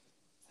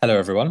Hello,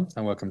 everyone,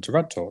 and welcome to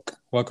Red Talk.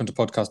 Welcome to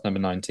podcast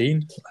number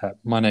 19.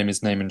 My name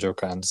is Naaman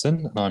Joker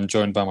Anderson, and I'm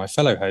joined by my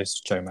fellow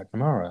host, Joe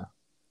McNamara.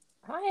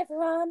 Hi,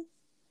 everyone.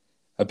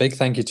 A big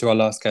thank you to our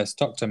last guest,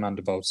 Dr.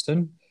 Amanda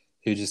Bolston,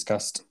 who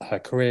discussed her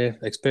career,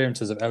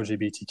 experiences of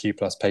LGBTQ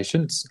plus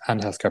patients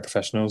and healthcare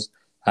professionals,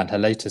 and her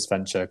latest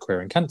venture,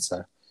 Queer in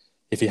Cancer.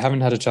 If you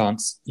haven't had a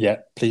chance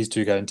yet, please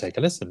do go and take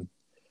a listen.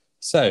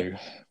 So,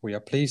 we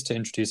are pleased to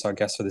introduce our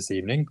guest for this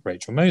evening,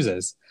 Rachel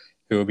Moses,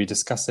 who will be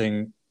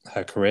discussing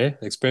her career,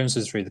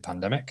 experiences through the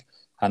pandemic,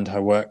 and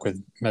her work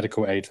with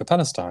Medical Aid for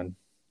Palestine.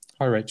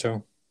 Hi,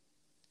 Rachel.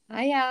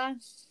 Hiya.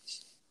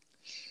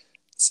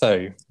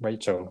 So,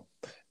 Rachel,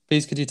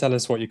 please could you tell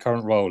us what your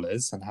current role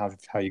is and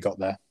how you got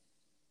there?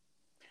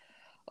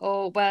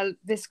 Oh, well,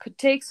 this could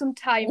take some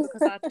time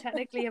because I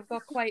technically have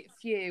got quite a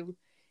few.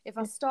 If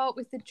I start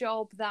with the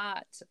job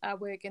that I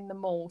work in the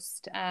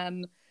most,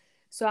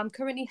 so I'm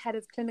currently head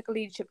of clinical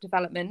leadership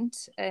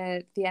development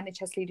at the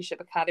NHS Leadership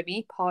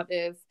Academy, part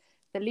of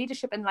the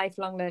Leadership and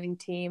Lifelong Learning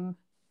team,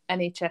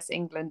 NHS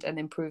England and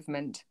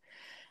Improvement.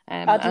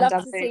 I'd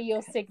love to see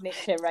your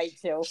signature,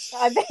 Rachel.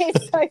 I bet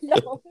it's so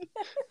long.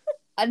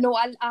 No,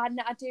 I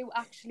do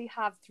actually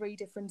have 3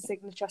 different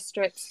signature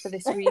strips for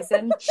this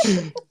reason.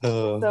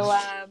 So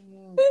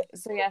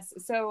yes,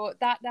 so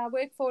that I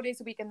work 4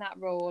 days a week in that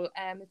role.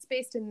 It's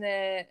based in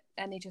the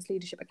NHS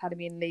Leadership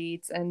Academy in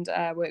Leeds, and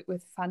I work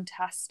with a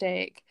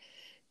fantastic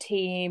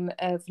team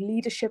of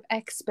leadership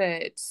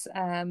experts.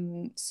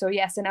 So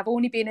yes, and I've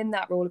only been in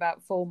that role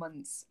about 4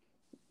 months,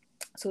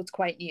 so it's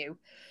quite new.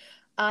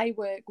 I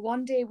work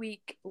 1 day a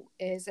week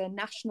as a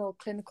national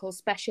clinical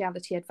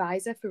speciality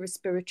advisor for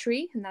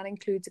respiratory, and that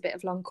includes a bit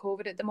of long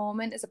COVID at the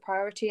moment as a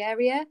priority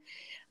area.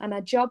 And I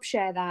job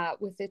share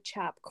that with a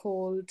chap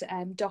called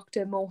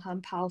Dr.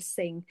 Mohan Pal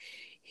Singh,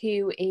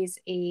 who is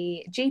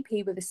a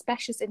GP with a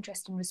specialist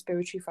interest in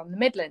respiratory from the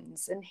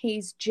Midlands, and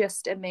he's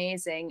just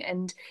amazing.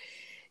 And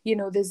you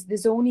know,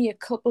 there's only a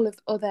couple of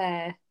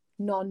other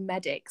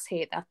non-medics,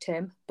 hate that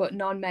term, but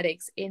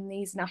non-medics in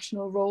these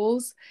national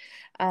roles,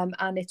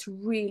 and it's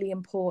really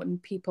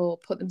important people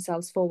put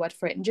themselves forward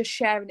for it, and just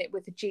sharing it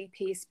with a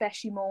GP,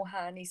 especially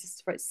Mohan. He's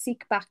a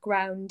Sikh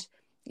background,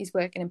 he's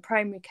working in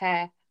primary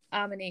care,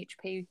 I'm an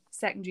HP,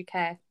 secondary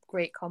care,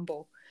 great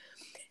combo.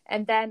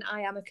 And then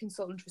I am a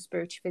consultant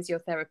respiratory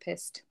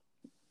physiotherapist.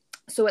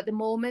 So at the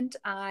moment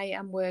I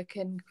am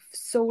working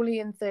solely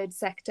in third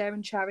sector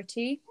and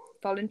charity,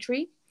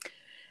 voluntary,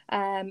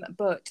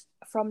 but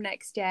from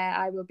next year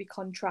I will be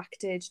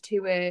contracted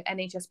to a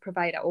NHS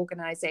provider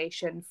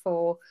organisation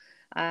for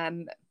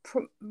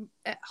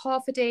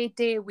half a day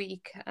a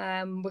week.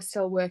 We're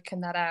still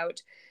working that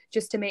out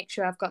just to make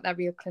sure I've got that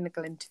real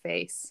clinical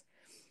interface.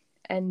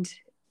 And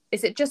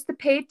is it just the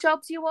paid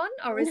jobs you want,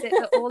 or is it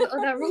all the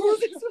other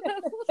roles as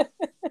well?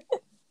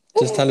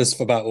 Just tell us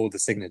about all the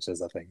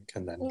signatures, I think,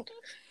 and then.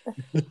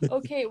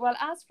 Okay, well,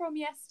 as from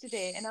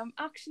yesterday, and I'm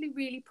actually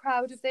really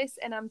proud of this,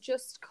 and I'm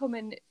just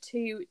coming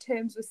to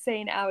terms with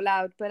saying it out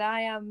loud, but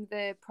I am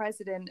the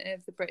president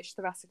of the British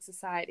Thoracic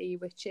Society,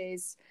 which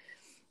is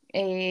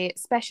a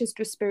specialist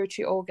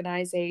respiratory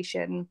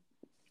organisation,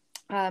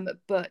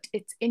 but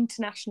it's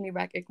internationally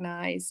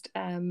recognised,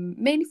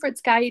 mainly for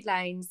its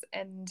guidelines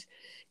and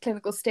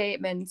clinical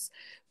statements.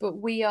 But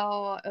we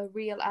are a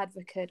real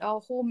advocate. Our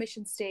whole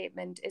mission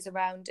statement is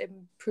around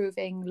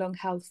improving lung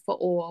health for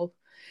all.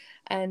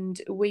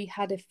 And we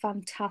had a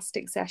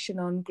fantastic session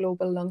on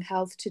global lung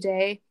health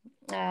today.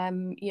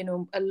 You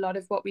know, a lot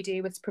of what we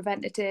do is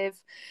preventative.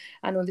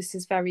 I know this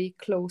is very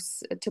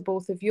close to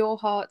both of your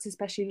hearts,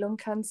 especially lung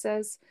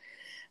cancers.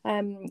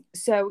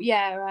 So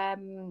yeah,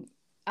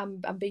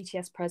 I'm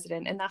BTS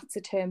president, and that's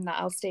a term that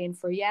I'll stay in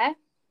for a year.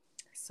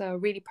 So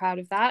really proud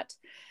of that.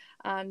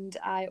 And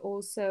I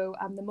also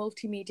am the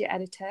multimedia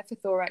editor for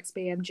Thorax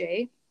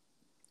BMJ.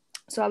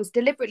 So I was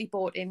deliberately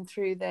brought in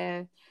through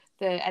the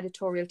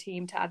editorial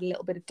team to add a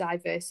little bit of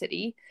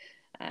diversity,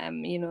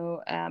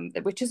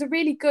 which is a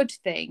really good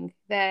thing.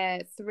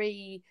 They're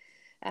 3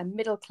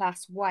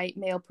 middle-class white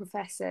male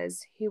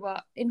professors who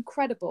are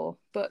incredible,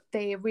 but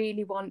they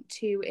really want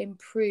to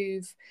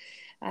improve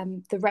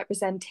the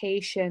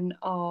representation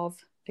of,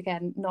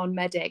 again,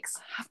 non-medics.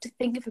 I have to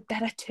think of a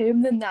better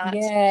term than that.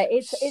 Yeah,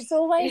 it's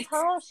always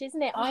harsh,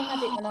 isn't it? I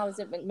had it when I was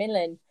at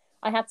Macmillan.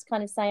 I had to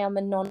kind of say I'm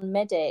a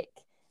non-medic,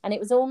 and it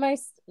was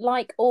almost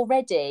like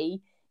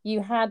already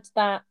you had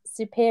that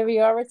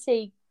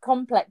superiority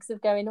complex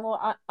of going,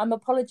 oh, I'm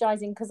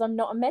apologising because I'm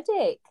not a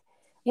medic,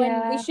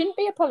 when we shouldn't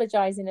be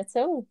apologising at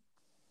all.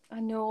 I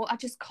know, I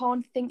just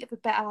can't think of a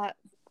better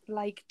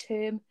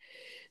term.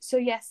 So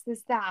yes,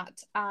 there's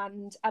that,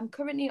 and I'm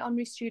currently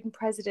honorary student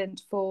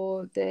president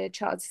for the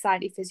Chartered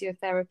Society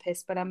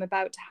Physiotherapist, but I'm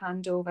about to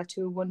hand over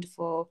to a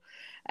wonderful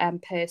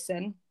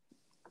person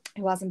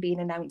who hasn't been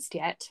announced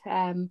yet.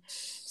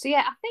 So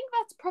yeah, I think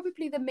that's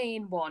probably the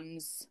main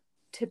ones,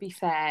 to be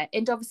fair.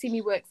 And obviously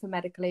we work for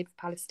Medical Aid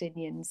for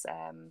Palestinians.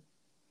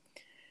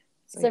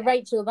 So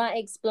Rachel, that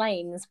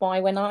explains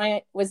why when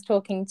I was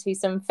talking to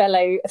some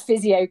fellow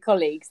physio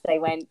colleagues, they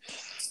went,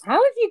 how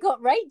have you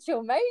got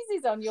Rachel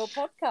Moses on your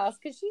podcast?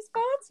 Because she's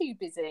far too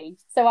busy.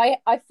 So I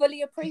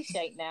fully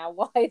appreciate now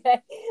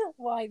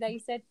why they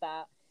said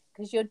that,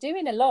 because you're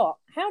doing a lot.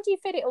 How do you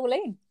fit it all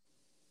in?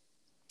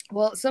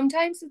 Well,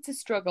 sometimes it's a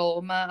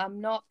struggle.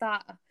 I'm not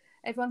that...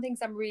 Everyone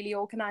thinks I'm really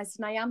organised,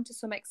 and I am to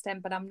some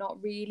extent, but I'm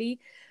not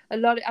really.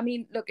 I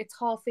mean, look, it's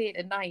 8:30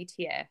 at night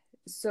here.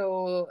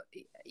 So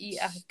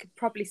I could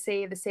probably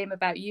say the same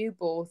about you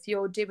both.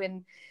 You're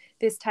doing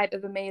this type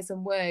of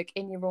amazing work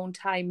in your own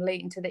time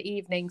late into the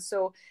evening.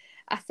 So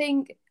I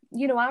think,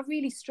 I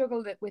really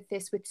struggled with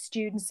this with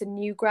students and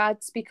new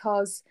grads,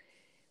 because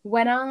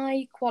when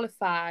I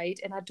qualified,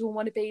 and I don't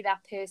want to be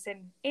that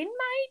person in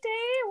my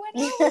day when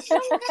I was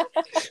younger,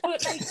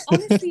 but like,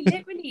 honestly,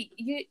 literally,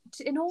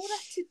 in order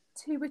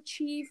to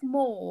achieve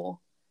more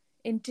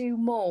and do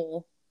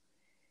more,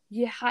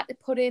 you had to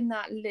put in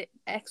that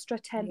extra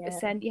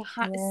 10%. You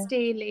had to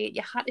stay late.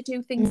 You had to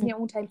do things in your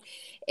own time.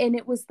 And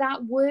it was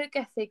that work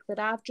ethic that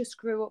I've just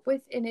grew up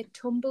with, in it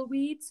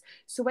tumbleweeds.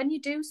 So when you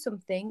do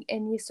something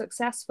and you're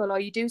successful, or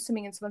you do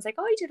something and someone's like,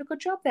 oh, you did a good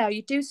job there, or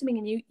you do something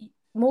and you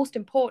most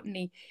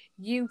importantly,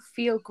 you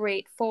feel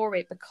great for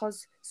it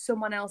because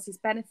someone else has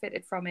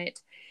benefited from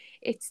it.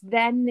 It's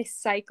then this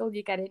cycle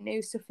you get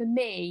into. So for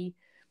me,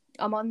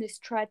 I'm on this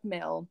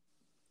treadmill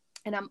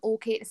and I'm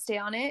okay to stay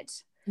on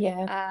it.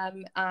 Yeah.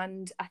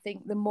 And I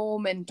think the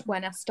moment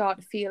when I start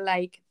to feel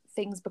like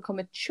things become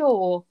a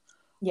chore,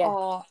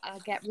 or I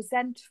get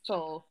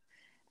resentful,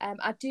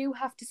 I do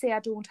have to say I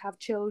don't have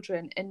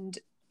children. And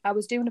I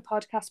was doing a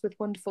podcast with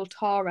wonderful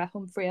Tara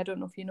Humphrey. I don't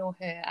know if you know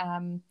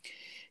her.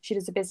 She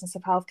does a Business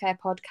of Healthcare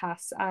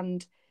podcast,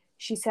 and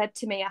she said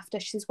to me after,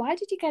 she says, why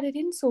did you get it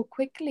in so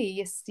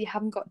quickly? You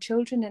haven't got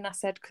children. And I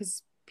said,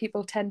 because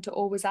people tend to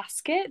always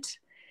ask it.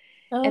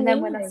 Oh, and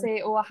then really? when I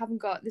say, oh, I haven't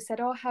got, they said,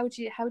 oh, how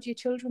do your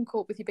children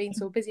cope with you being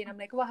so busy? And I'm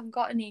like, oh, I haven't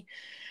got any.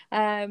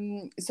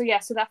 So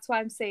that's why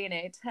I'm saying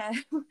it.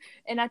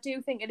 And I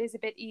do think it is a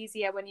bit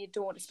easier when you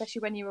don't,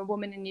 especially when you're a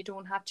woman and you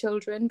don't have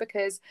children,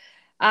 because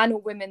I know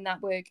women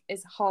that work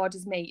as hard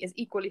as me, is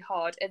equally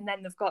hard, and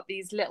then they've got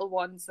these little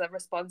ones they're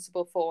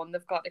responsible for and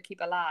they've got to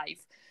keep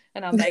alive.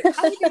 And I'm like,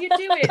 how do you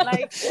do it?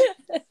 Like,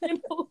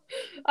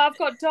 I've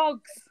got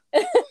dogs.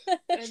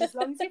 And as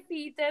long as you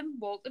feed them,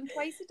 walk them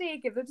twice a day,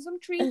 give them some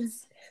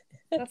treats,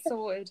 that's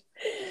sorted.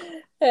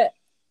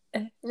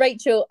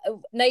 Rachel,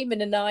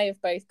 Naaman and I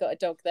have both got a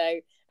dog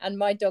though, and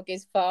my dog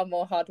is far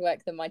more hard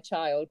work than my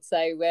child.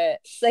 So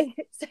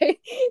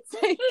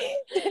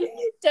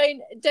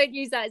don't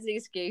use that as an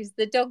excuse.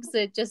 The dogs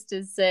are just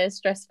as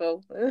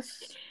stressful.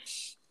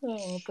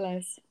 Oh,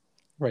 bless.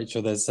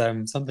 Rachel, there's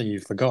something you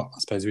forgot. I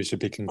suppose we should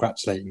be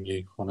congratulating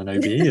you on an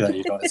OBE that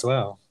you got as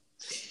well.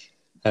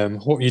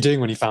 What were you doing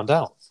when you found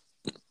out?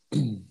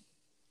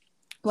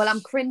 Well,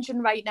 I'm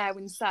cringing right now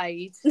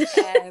inside.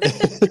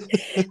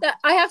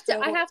 I have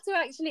to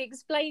actually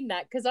explain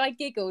that, because I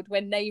giggled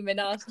when Naaman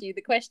asked you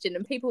the question,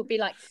 and people would be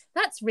like,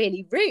 that's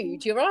really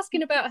rude. You're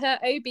asking about her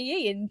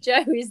OBE, and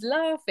Jo is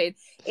laughing.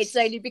 It's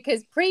only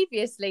because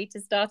previously to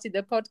starting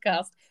the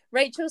podcast,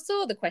 Rachel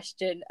saw the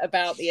question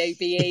about the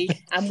OBE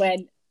and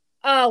went,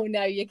 oh,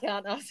 no, you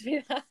can't ask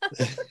me that.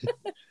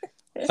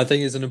 I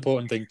think it's an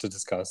important thing to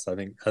discuss. I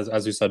think,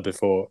 as we said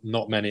before,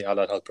 not many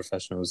allied health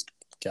professionals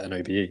get an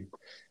OBE.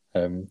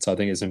 So I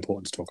think it's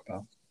important to talk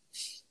about.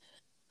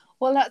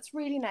 Well, that's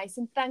really nice,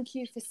 and thank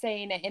you for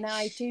saying it. And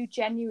I do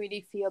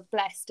genuinely feel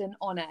blessed and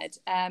honoured.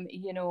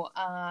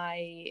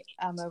 I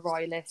am a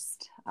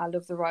royalist. I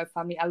love the royal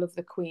family. I love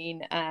the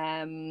Queen.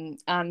 And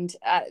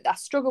I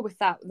struggle with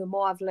that the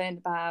more I've learned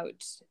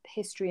about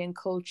history and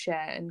culture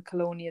and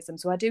colonialism.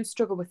 So I do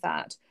struggle with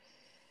that.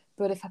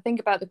 But if I think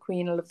about the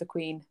Queen, I love the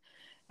Queen.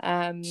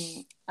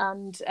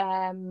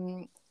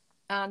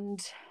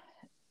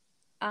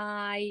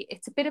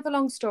 It's a bit of a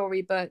long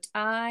story, but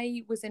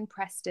I was in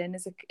Preston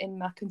in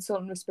my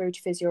consultant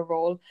respiratory physio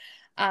role,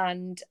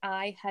 and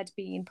I had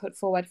been put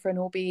forward for an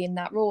OB in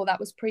that role. That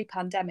was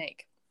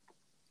pre-pandemic,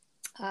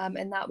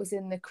 and that was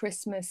in the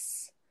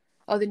Christmas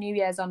or the New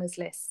Year's honours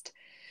list.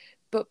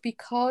 But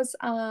because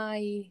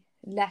I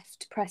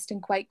left Preston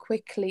quite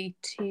quickly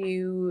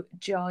to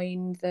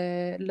join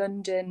the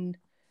London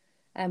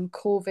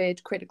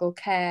COVID critical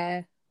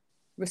care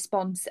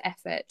response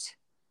effort,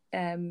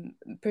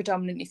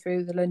 predominantly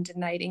through the London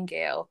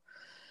Nightingale,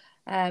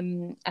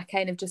 I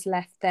kind of just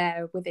left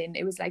there within,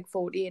 it was like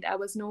 48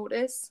 hours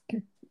notice,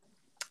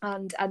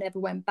 and I never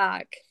went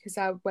back because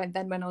I went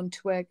on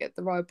to work at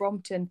the Royal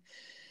Brompton.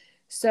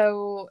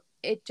 So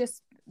it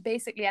just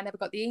basically, I never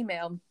got the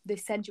email. They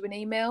send you an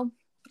email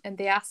and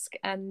they ask,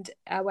 and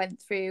I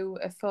went through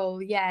a full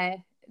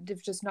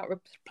they've just not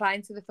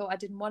replying, so they thought I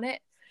didn't want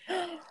it.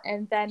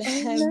 And then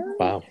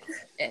wow.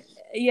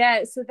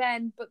 So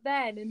then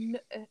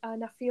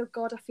and I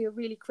feel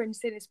really cringe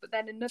saying this, but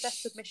then another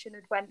submission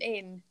had went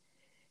in,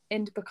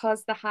 and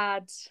because they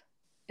had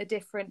a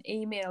different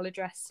email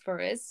address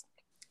for us,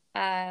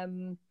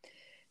 they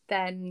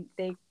then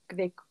they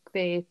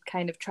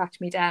kind of tracked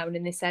me down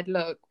and they said,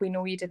 look, we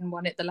know you didn't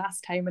want it the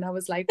last time. And I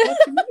was like, what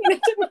do you mean I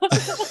didn't want it?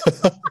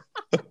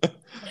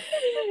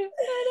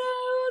 And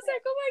I was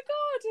like, oh my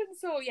God. And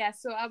so, yeah,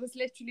 so I was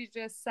literally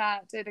just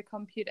sat at a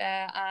computer,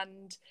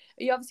 and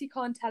you obviously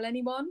can't tell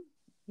anyone.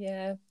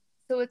 Yeah.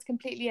 So it's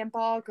completely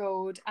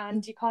embargoed,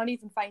 and you can't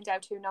even find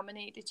out who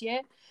nominated you.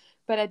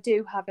 But I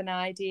do have an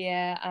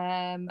idea,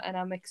 and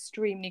I'm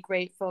extremely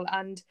grateful.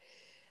 And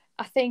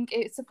I think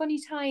it's a funny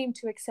time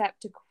to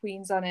accept a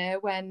Queen's Honour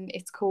when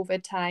it's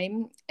COVID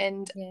time.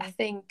 And I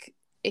think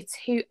it's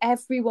who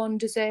everyone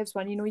deserves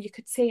one. You know, you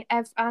could say,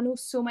 I know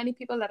so many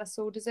people that are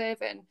so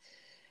deserving,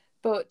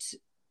 but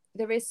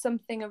there is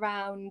something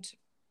around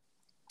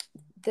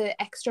the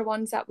extra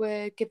ones that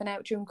were given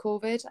out during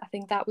COVID. I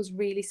think that was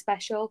really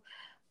special.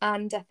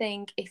 And I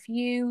think if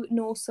you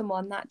know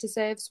someone that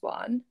deserves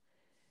one,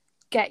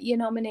 get your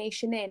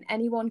nomination in.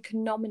 Anyone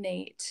can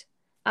nominate.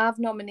 I've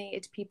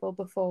nominated people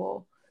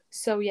before.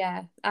 So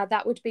yeah,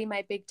 that would be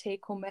my big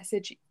take-home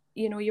message.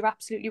 You know, you're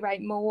absolutely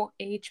right. More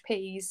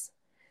HPs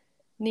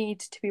need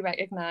to be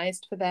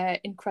recognised for their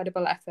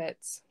incredible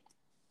efforts.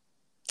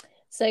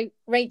 So,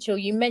 Rachel,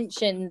 you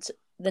mentioned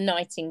the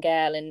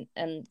Nightingale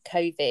and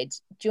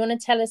COVID. Do you want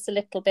to tell us a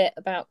little bit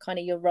about kind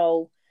of your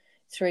role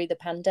through the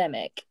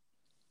pandemic?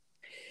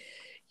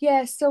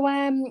 Yeah,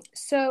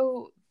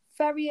 so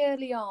very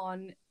early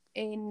on,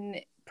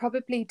 in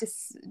probably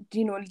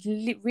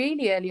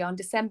really early on,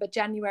 December,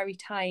 January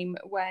time,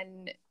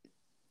 when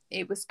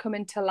it was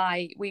coming to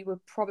light we were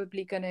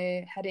probably going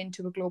to head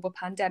into a global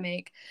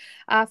pandemic,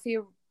 I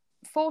feel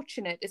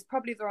fortunate is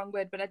probably the wrong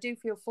word, but I do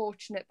feel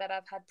fortunate that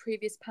I've had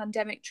previous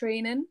pandemic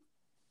training,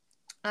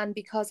 and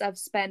because I've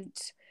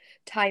spent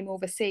time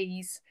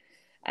overseas,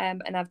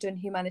 and I've done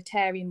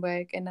humanitarian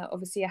work, and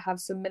obviously I have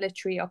some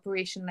military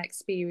operational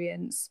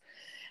experience,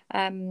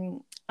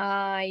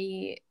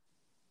 I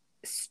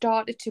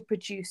started to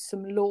produce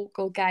some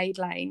local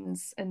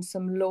guidelines and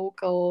some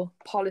local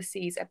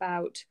policies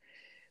about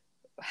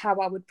how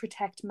I would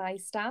protect my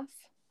staff.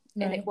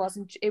 Right.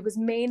 And it was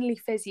mainly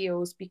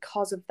physios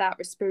because of that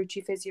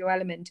respiratory physio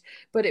element,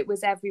 but it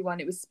was everyone.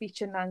 It was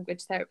speech and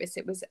language therapists.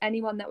 It was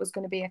anyone that was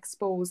going to be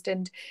exposed.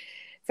 And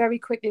very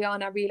quickly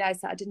on, I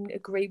realised that I didn't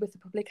agree with the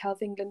Public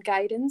Health England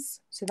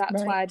guidance. So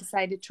that's why I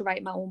decided to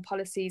write my own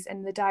policies.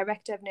 And the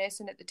director of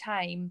nursing at the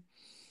time,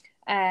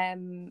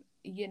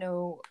 you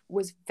know,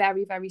 was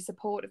very, very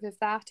supportive of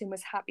that and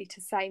was happy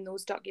to sign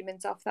those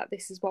documents off that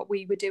this is what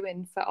we were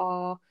doing for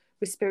our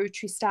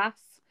respiratory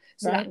staff.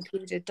 So that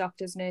included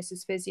doctors,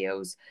 nurses,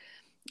 physios.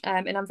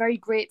 And I'm very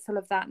grateful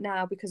of that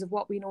now because of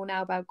what we know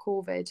now about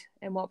COVID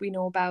and what we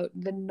know about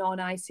the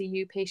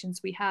non-ICU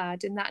patients we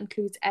had. And that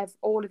includes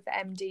all of the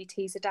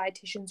MDTs, the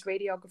dietitians,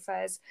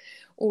 radiographers,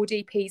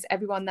 ODPs,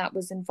 everyone that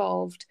was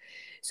involved.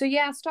 So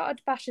yeah, I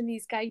started bashing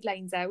these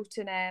guidelines out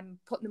and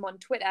putting them on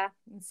Twitter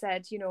and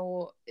said, you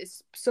know,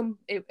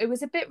 it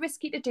was a bit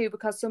risky to do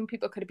because some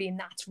people could have been,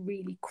 that's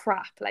really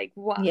crap. Like,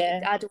 what?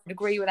 Yeah. I don't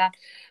agree with that.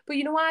 But,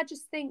 you know, I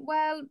just think,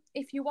 well,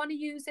 if you want to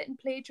use it and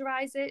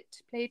plagiarize it,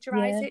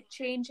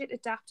 change it,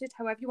 adapt it,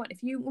 however you want.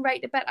 If you can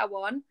write a better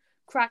one,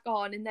 crack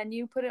on, and then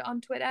you put it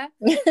on Twitter.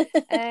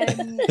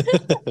 And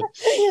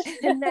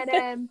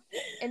then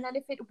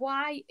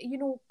you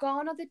know,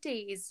 gone are the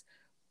days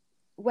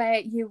where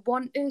you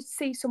want to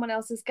see someone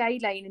else's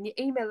guideline and you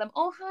email them,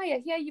 oh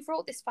hi, here you've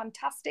wrote this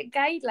fantastic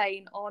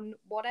guideline on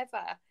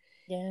whatever.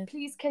 Yeah.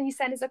 Please can you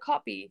send us a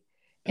copy?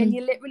 And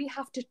you literally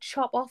have to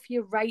chop off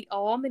your right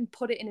arm and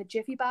put it in a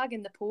jiffy bag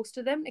in the post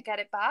to them to get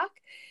it back.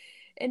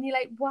 And you're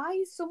like, why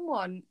is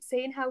someone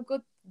saying how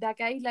good their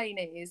guideline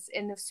is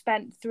and they've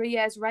spent 3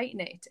 years writing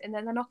it and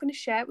then they're not going to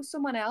share it with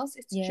someone else?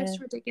 It's just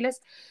ridiculous.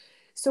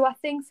 So I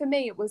think for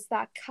me, it was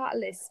that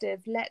catalyst of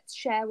let's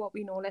share what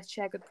we know, let's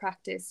share good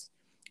practice.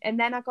 And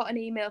then I got an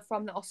email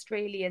from the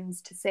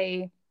Australians to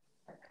say,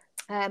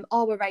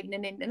 we're writing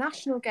an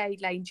international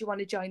guideline. Do you want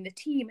to join the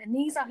team? And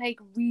these are like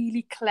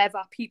really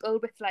clever people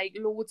with like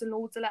loads and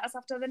loads of letters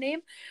after the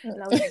name.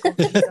 And I was like, oh,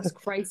 Jesus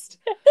Christ.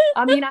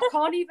 I mean, I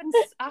can't even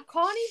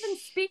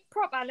speak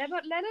proper, let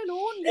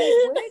alone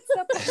these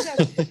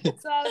words.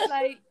 So I was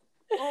like,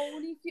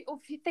 only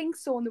if you think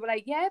so. And they were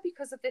like, yeah,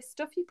 because of this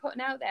stuff you're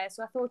putting out there.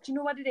 So I thought, you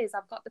know what it is?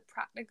 I've got the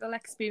practical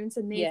experience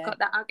and they've got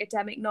that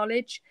academic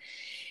knowledge.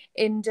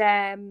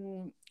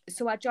 And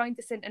so I joined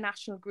this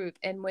international group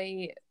and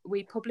we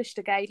published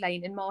a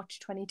guideline in March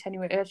 2020,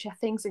 which I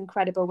think is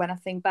incredible when I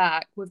think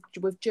back.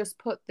 We've just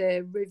put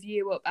the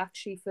review up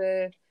actually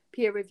for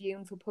peer review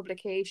and for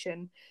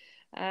publication.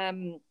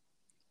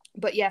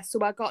 But yeah,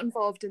 so I got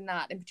involved in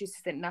that and produced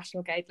this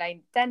international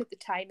guideline. Then at the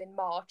time in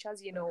March,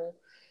 as you know,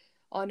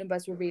 our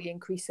numbers were really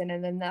increasing,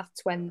 and then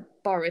that's when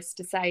Boris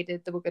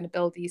decided they were going to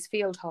build these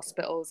field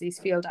hospitals, these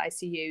field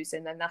ICUs,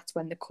 and then that's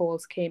when the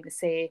calls came to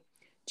say,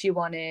 do you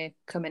want to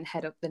come and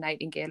head up the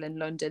Nightingale in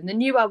London? They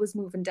knew I was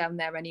moving down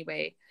there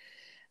anyway.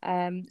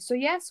 So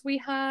yes, we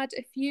had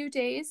a few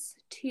days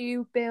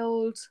to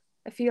build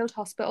a field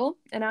hospital,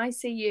 an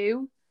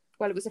ICU.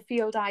 Well, it was a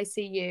field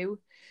ICU,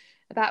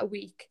 about a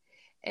week.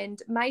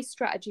 And my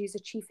strategy as a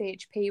chief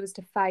AHP was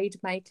to find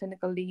my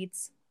clinical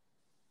leads.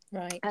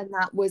 Right. And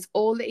that was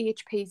all the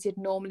AHPs you'd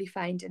normally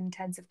find in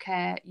intensive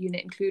care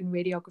unit, including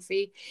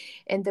radiography.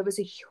 And there was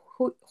a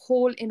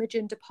whole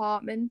imaging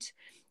department.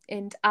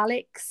 And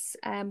Alex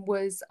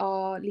was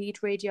our lead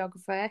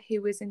radiographer,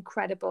 who was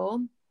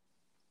incredible.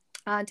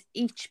 And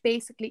each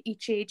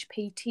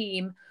AHP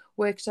team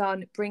worked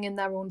on bringing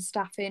their own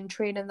staff in,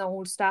 training their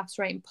own staffs,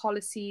 writing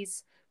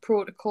policies,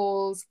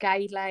 protocols,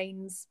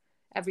 guidelines,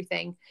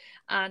 everything.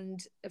 And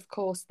of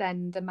course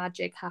then the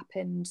magic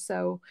happened.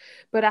 So,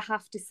 but I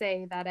have to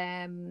say that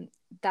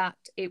that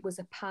it was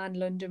a pan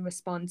London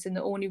response, and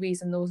the only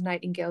reason those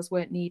Nightingales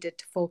weren't needed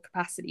to full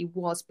capacity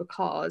was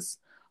because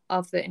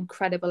of the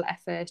incredible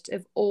effort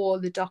of all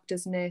the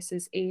doctors,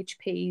 nurses,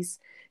 AHPs,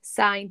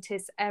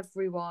 scientists,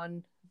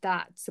 everyone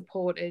that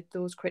supported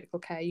those critical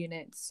care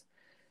units.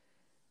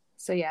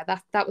 So yeah,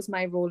 that was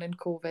my role in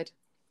COVID.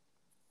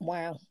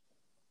 Wow,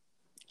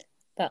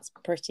 that's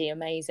pretty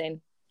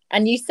amazing.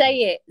 And you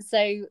say it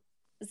so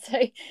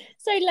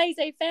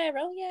laissez-faire.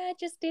 Oh yeah, I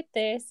just did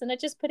this and I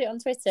just put it on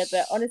Twitter.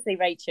 But honestly,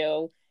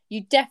 Rachel,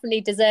 you definitely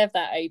deserve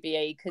that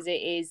OBE, because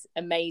it is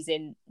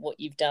amazing what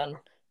you've done.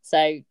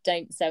 So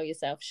don't sell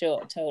yourself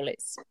short at all.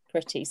 It's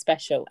pretty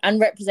special. And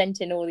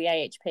representing all the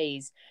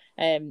AHPs,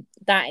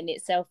 that in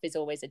itself is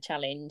always a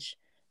challenge,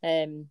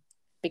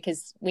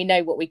 because we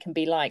know what we can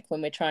be like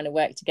when we're trying to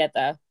work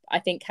together. I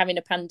think having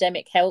a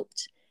pandemic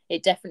helped.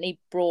 It definitely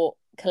brought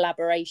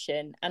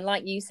collaboration. And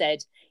like you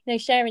said,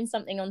 sharing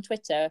something on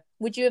Twitter,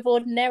 would you have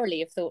ordinarily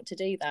have thought to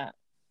do that?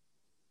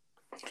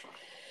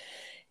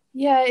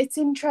 Yeah, it's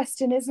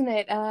interesting, isn't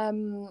it?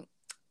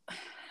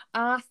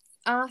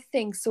 I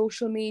think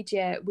social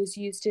media was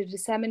used to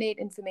disseminate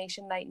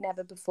information like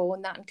never before,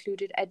 and that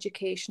included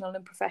educational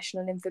and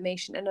professional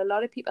information. And a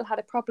lot of people had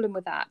a problem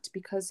with that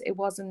because it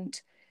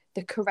wasn't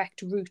the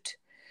correct route.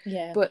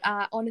 Yeah. But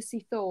I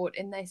honestly thought,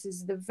 and this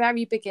is the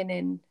very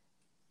beginning,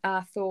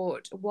 I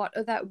thought,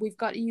 we've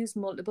got to use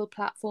multiple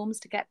platforms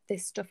to get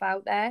this stuff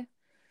out there.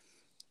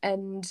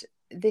 And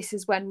this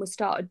is when we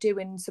started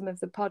doing some of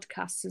the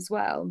podcasts as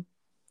well.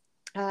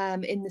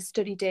 In the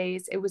study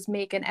days, it was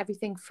making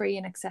everything free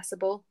and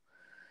accessible.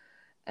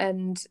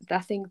 And I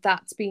think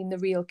that's been the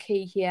real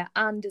key here.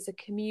 And as a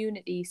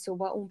community, so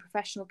our own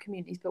professional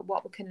communities, but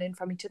what we can learn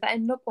from each other.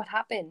 And look what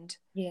happened.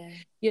 Yeah.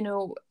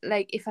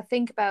 Like if I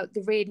think about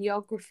the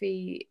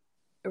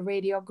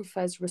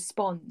radiographer's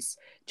response,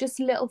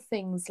 just little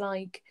things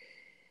like,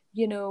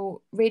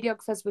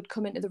 radiographers would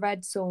come into the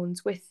red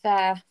zones with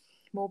their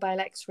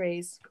mobile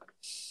x-rays,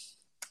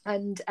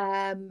 and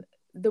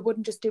they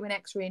wouldn't just do an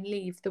x-ray and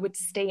leave. They would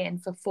stay in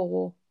for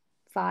 4,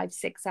 5,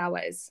 6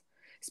 hours,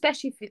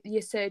 especially if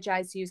your surge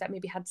ICUs that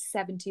maybe had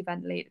 70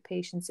 ventilated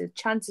patients. So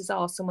chances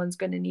are someone's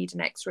going to need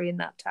an x-ray in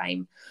that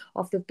time,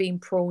 or if they've been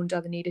prone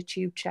or they need a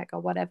tube check or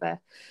whatever.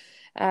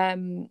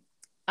 And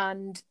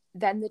then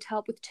they'd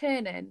help with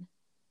turning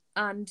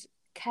and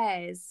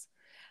cares.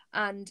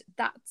 And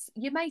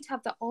you might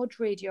have the odd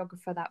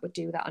radiographer that would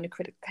do that on a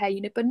critical care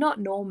unit, but not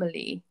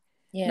normally.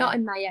 Yeah. Not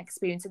in my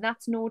experience. And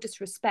that's no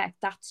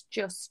disrespect. That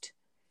just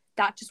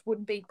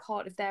wouldn't be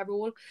part of their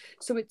role.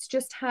 So it's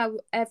just how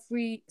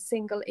every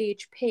single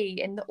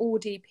HP and the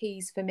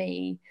ODPs for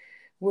me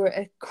were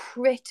a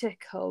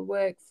critical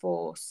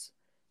workforce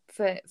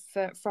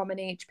from an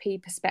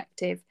HP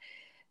perspective,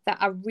 that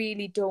I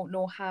really don't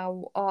know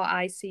how our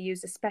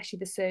ICUs, especially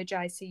the surge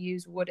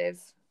ICUs, would have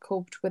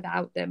coped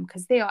without them,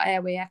 because they are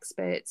airway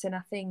experts. And I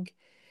think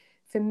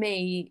for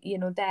me,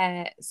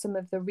 they're some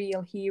of the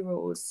real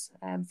heroes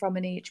from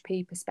an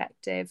HP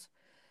perspective.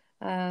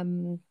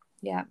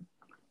 Yeah.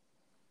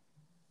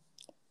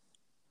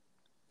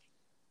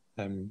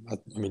 I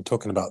mean,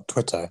 talking about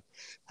Twitter,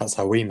 that's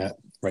how we met,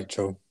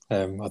 Rachel.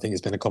 I think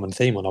it's been a common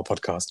theme on our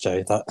podcast,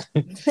 Joe.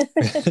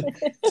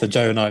 So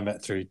Joe and I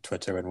met through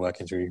Twitter and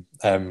working through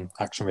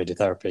Action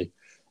Radiotherapy.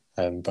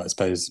 But I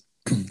suppose,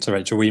 so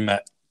Rachel, we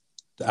met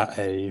at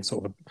a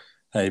sort of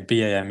a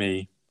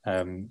BAME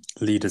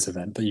leaders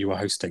event that you were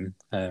hosting.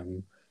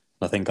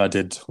 I think I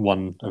did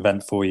one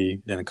event for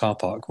you in a car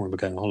park when we were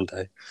going on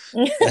holiday.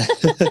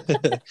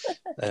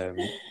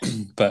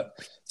 But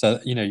so,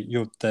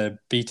 you're the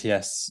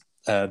BTS,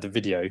 the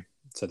video,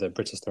 so the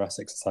British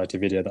Thoracic Society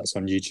video that's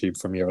on YouTube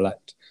from your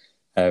elect.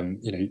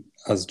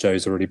 As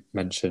Joe's already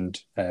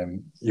mentioned,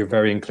 you're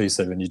very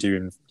inclusive, and you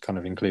do kind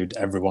of include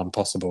everyone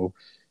possible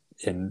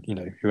in,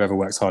 whoever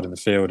works hard in the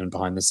field and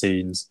behind the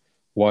scenes.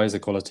 Why is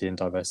equality and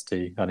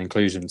diversity and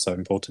inclusion so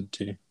important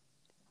to you?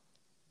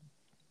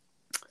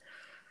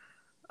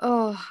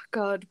 Oh,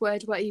 God, where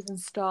do I even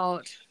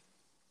start?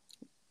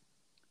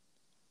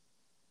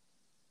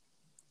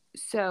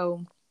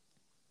 So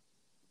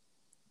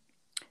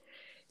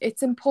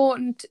it's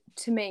important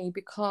to me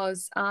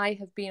because I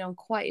have been on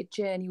quite a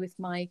journey with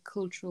my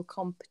cultural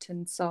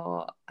competence,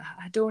 or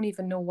I don't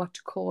even know what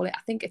to call it.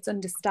 I think it's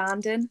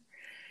understanding.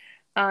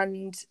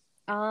 And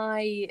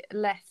I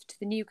left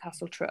the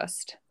Newcastle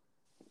Trust,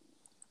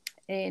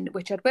 in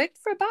which I'd worked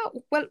for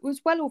it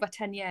was well over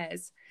 10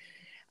 years.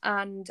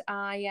 And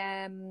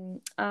I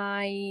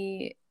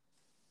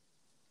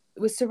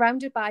was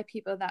surrounded by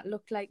people that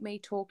looked like me,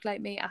 talked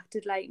like me,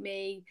 acted like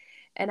me.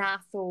 And I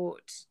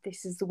thought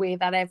this is the way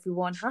that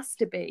everyone has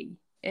to be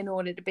in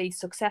order to be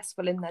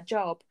successful in their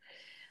job.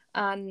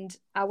 And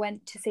I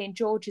went to St.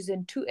 George's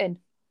in Tooting.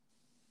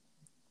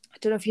 I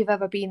don't know if you've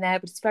ever been there,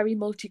 but it's very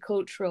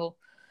multicultural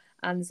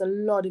and there's a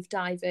lot of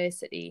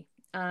diversity.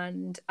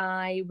 And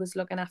I was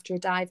looking after a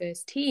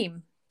diverse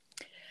team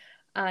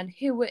and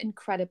who were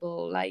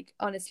incredible. Like,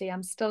 honestly,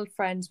 I'm still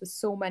friends with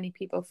so many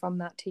people from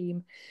that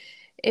team.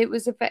 It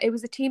was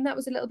a team that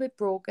was a little bit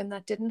broken,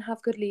 that didn't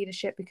have good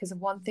leadership because of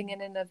one thing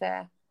and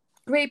another.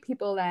 Great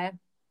people there,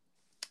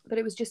 but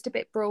it was just a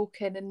bit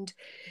broken. And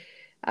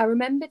I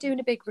remember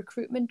doing a big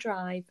recruitment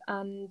drive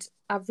and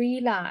I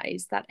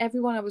realised that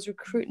everyone I was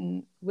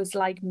recruiting was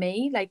like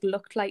me, like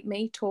looked like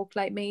me, talked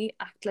like me,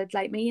 acted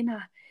like me. And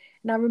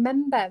I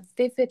remember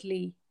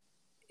vividly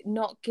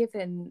not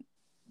giving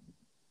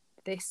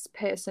this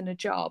person a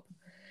job.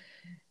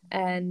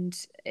 And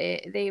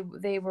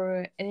they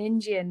were an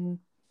Indian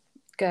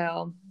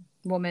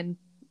woman.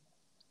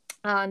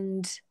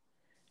 And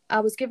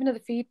I was giving her the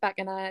feedback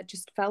and I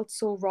just felt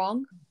so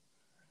wrong.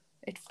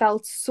 It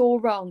felt so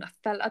wrong. I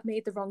felt I'd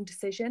made the wrong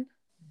decision.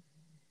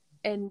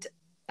 And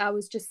I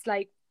was just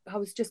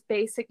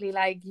basically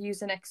like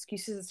using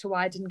excuses as to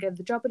why I didn't get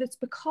the job. But it's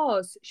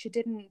because she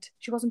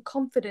wasn't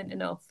confident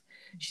enough.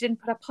 She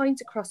didn't put her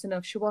point across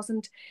enough. She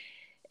wasn't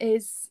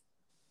as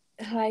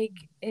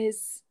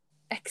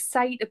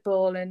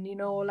excitable and,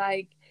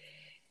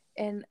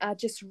 and I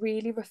just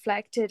really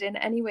reflected. And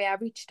anyway, I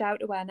reached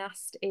out to her and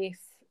asked if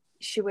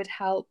she would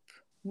help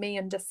me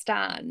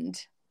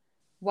understand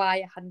why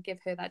I hadn't give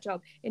her that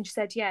job. And she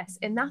said yes.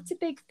 And that's a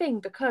big thing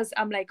because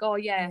I'm like, oh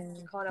yeah,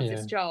 I can't have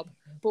this job,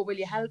 but will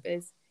you help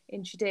us?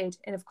 And she did.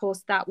 And of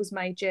course, that was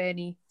my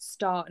journey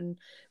starting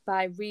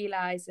by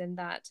realising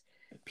that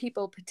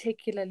people,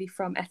 particularly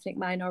from ethnic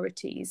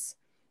minorities,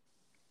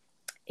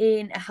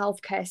 in a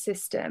healthcare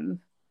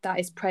system that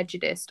is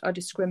prejudiced or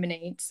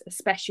discriminates,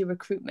 especially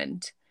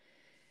recruitment,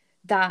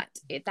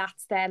 that's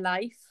their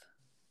life.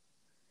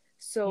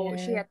 So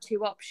she had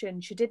two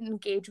options. She didn't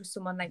engage with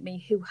someone like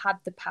me who had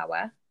the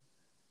power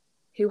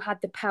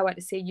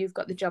to say you've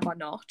got the job or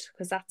not,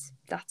 because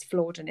that's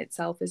flawed in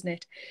itself, isn't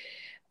it?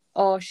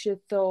 Or she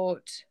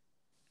thought,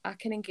 I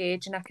can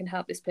engage and I can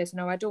help this person,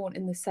 or I don't,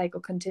 and the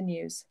cycle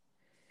continues.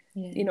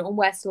 And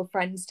we're still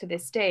friends to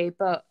this day.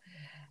 But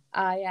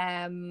I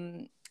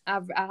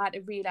had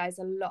to realise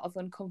a lot of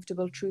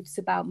uncomfortable truths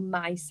about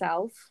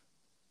myself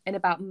and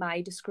about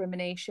my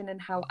discrimination and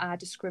how I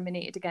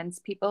discriminated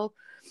against people.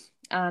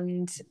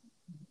 And,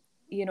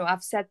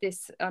 I've said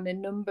this on a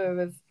number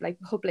of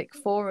public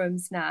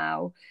forums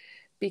now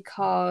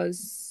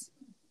because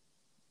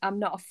I'm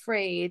not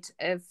afraid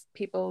of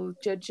people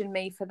judging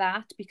me for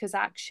that, because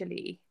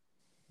actually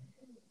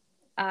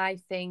I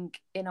think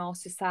in our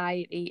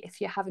society,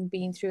 if you haven't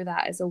been through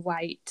that as a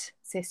white,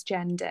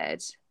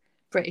 cisgendered,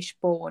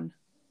 British-born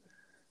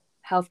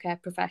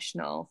healthcare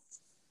professional,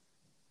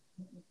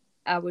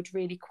 I would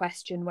really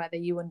question whether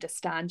you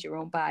understand your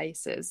own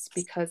biases,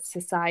 because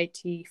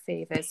society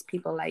favours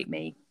people like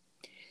me.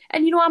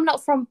 And I'm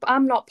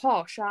not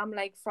posh. I'm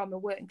from a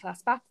working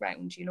class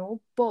background,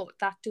 but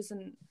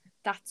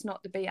that's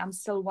not the be. I'm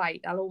still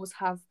white. I'll always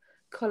have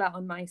colour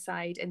on my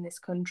side in this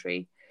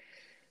country.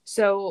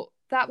 So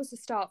that was the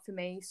start for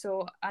me.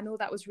 So I know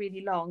that was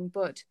really long,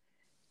 but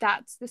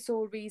that's the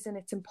sole reason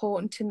it's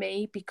important to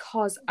me,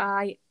 because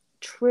I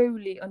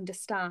truly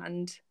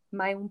understand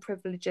my own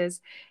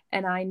privileges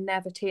and I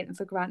never take them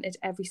for granted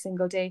every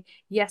single day.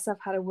 Yes,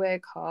 I've had to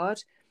work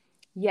hard.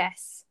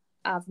 Yes,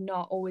 I've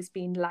not always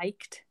been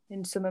liked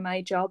in some of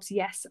my jobs.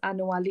 Yes, I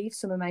know I leave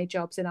some of my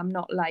jobs and I'm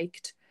not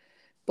liked,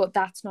 but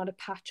that's not a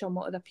patch on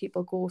what other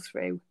people go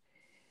through.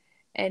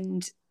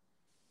 And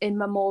in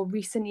my more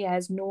recent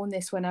years, knowing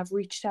this, when I've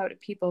reached out to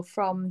people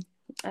from,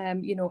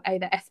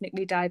 either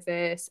ethnically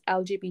diverse,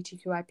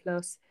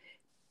 LGBTQI+,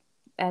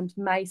 and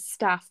my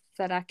staff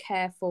that I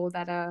care for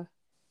that are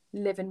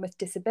living with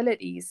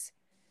disabilities,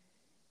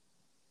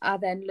 I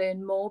then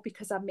learn more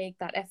because I make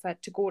that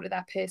effort to go to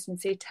that person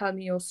and say, tell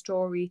me your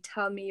story,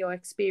 tell me your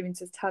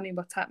experiences, tell me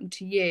what's happened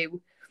to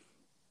you.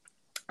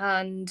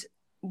 And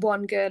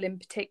one girl in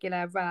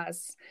particular,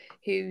 Raz,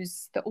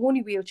 who's the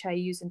only wheelchair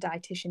using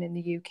dietitian in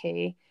the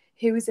UK,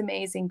 who is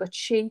amazing, but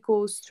she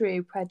goes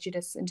through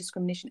prejudice and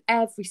discrimination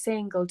every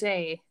single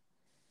day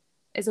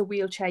as a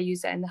wheelchair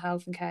user in the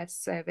health and care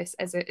service,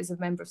 as a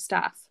member of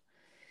staff.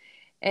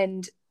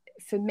 And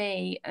for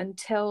me,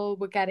 until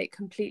we get it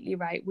completely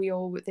right,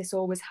 this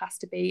always has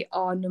to be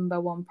our number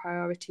one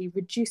priority: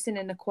 reducing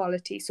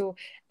inequality, so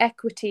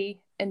equity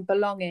and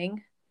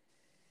belonging,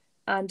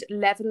 and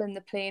leveling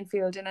the playing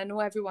field. And I know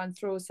everyone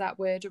throws that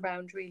word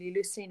around really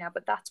loosely now,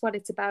 but that's what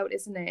it's about,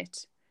 isn't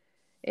it?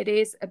 It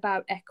is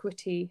about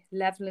equity,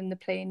 leveling the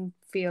playing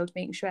field,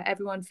 making sure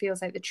everyone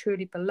feels like they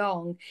truly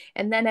belong.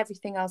 And then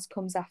everything else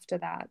comes after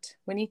that.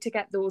 We need to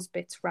get those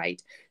bits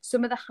right.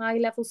 Some of the high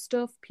level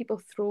stuff,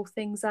 people throw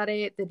things at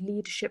it, the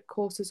leadership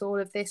courses, all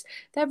of this,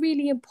 they're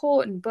really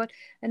important. But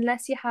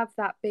unless you have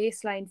that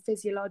baseline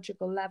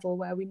physiological level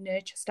where we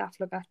nurture staff,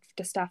 look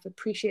after staff,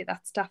 appreciate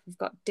that staff have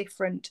got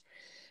different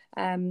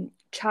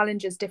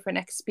challenges, different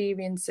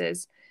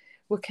experiences,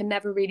 we can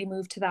never really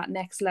move to that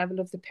next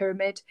level of the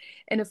pyramid.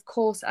 And of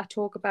course, I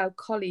talk about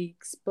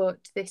colleagues,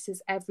 but this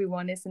is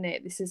everyone, isn't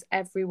it? This is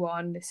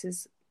everyone. This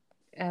is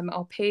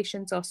our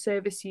patients, our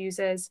service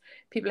users,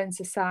 people in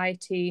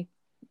society.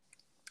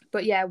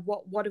 But yeah,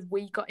 what have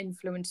we got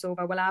influence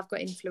over? Well, I've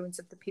got influence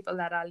of the people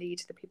that I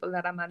lead, the people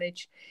that I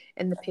manage,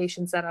 and the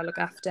patients that I look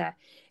after.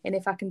 And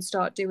if I can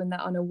start doing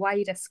that on a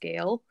wider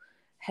scale,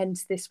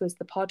 hence this was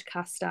the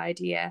podcast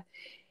idea.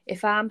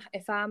 If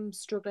I'm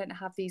struggling to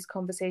have these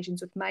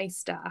conversations with my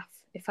staff,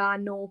 if I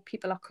know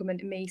people are coming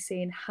to me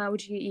saying, how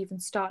do you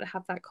even start to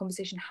have that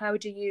conversation? How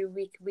do you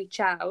reach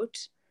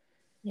out?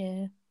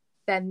 Yeah.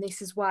 Then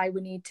this is why we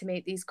need to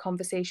make these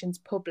conversations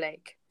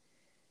public.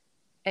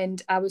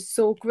 And I was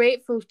so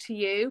grateful to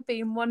you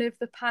being one of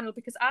the panel,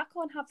 because I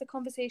can't have the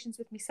conversations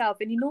with myself.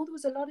 And there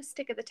was a lot of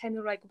stick at the time. They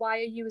were like, why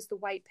are you as the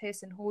white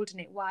person holding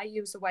it? Why are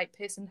you as the white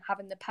person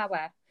having the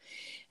power?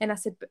 And I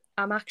said,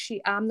 I'm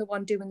the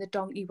one doing the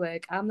donkey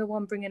work. I'm the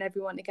one bringing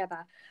everyone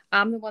together.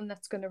 I'm the one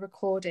that's going to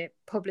record it,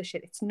 publish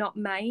it. It's not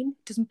mine.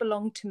 It doesn't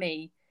belong to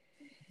me.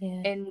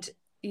 Yeah. And,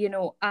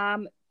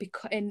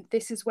 and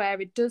this is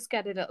where it does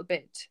get a little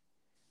bit,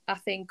 I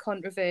think,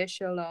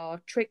 controversial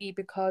or tricky,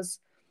 because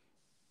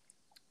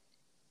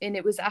and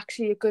it was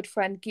actually a good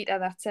friend, Geeta,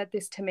 that said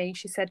this to me.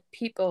 She said,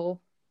 people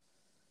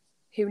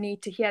who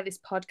need to hear this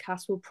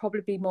podcast will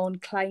probably be more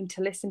inclined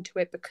to listen to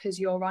it because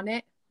you're on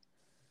it.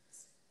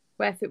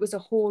 Where if it was a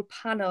whole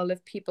panel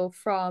of people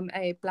from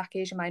a Black,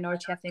 Asian,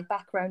 minority ethnic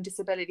background,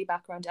 disability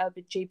background,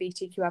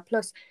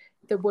 LGBTQI+,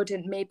 they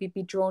wouldn't maybe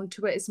be drawn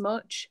to it as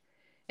much.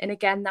 And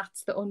again,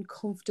 that's the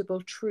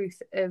uncomfortable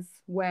truth of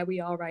where we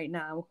are right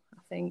now,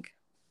 I think.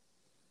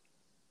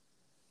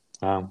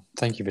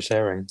 Thank you for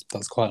sharing.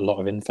 That's quite a lot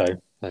of info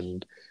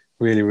and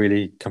really,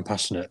 really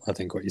compassionate, I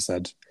think, what you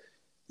said.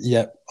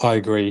 Yeah, I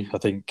agree. I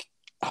think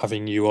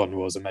having you on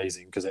was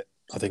amazing because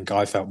I think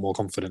I felt more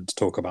confident to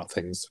talk about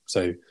things.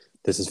 So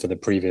this is for the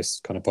previous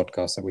kind of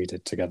podcast that we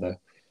did together.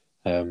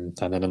 And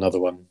then another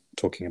one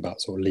talking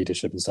about sort of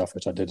leadership and stuff,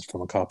 which I did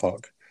from a car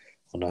park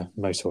on a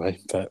motorway.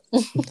 But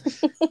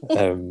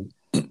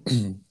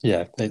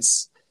yeah,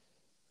 it's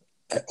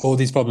all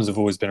these problems have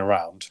always been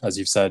around. As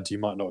you've said, you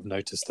might not have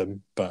noticed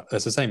them, but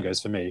it's the same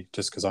goes for me.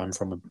 Just because I'm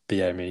from a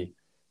BME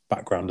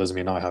background doesn't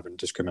mean I haven't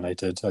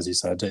discriminated. As you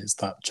said, it's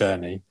that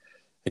journey.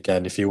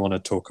 Again, if you want to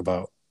talk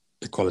about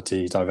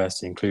equality,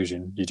 diversity,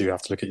 inclusion, you do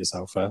have to look at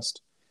yourself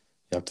first.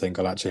 You have to think,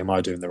 well, actually, am I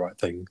doing the right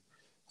thing?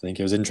 I think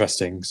it was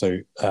interesting. So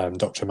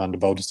Dr. Amanda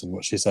Balderston,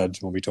 what she said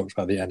when we talked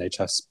about the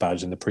NHS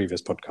badge in the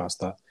previous podcast,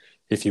 that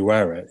if you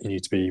wear it, you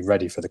need to be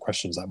ready for the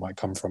questions that might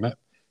come from it,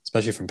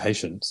 especially from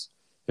patients.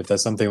 If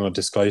there's something they want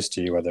to disclose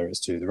to you, whether it's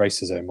to the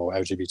racism or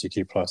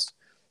LGBTQ+,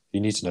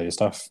 you need to know your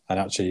stuff. And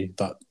actually,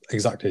 that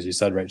exactly as you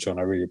said, Rachel, and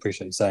I really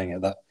appreciate you saying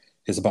it, that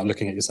it's about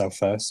looking at yourself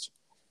first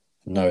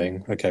and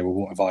knowing, okay, well,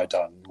 what have I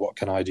done? What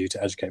can I do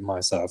to educate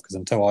myself? Because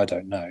until I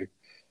don't know,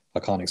 I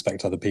can't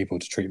expect other people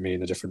to treat me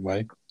in a different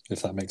way,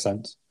 if that makes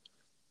sense.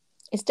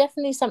 It's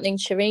definitely something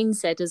Shireen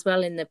said as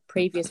well in the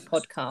previous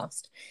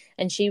podcast.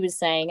 And she was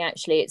saying,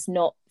 actually, it's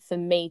not for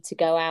me to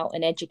go out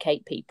and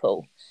educate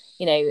people.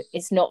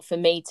 It's not for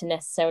me to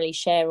necessarily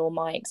share all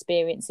my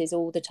experiences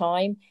all the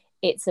time.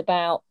 It's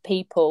about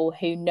people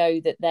who know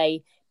that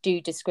they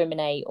do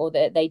discriminate or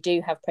that they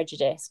do have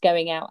prejudice,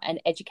 going out and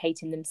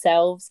educating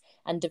themselves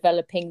and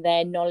developing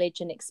their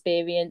knowledge and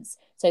experience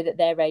so that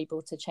they're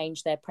able to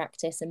change their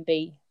practice and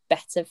be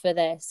better for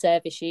their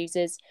service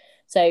users.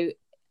 So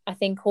I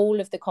think all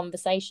of the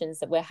conversations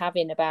that we're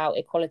having about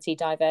equality,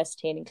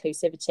 diversity and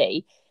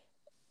inclusivity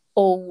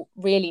all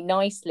really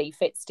nicely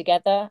fits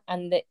together,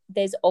 and that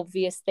there's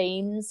obvious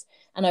themes.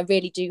 And I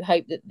really do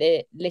hope that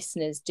the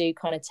listeners do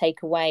kind of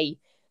take away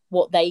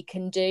what they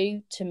can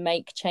do to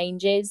make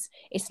changes.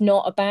 It's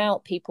not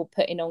about people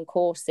putting on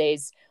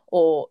courses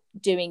or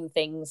doing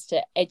things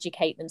to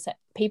educate themselves.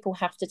 People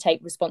have to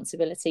take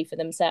responsibility for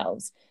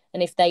themselves.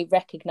 And if they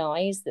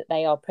recognise that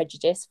they are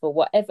prejudiced for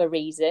whatever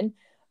reason,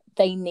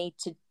 they need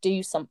to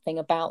do something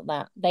about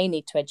that. They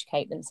need to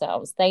educate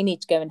themselves. They need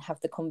to go and have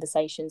the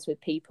conversations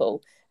with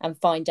people and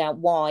find out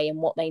why and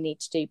what they need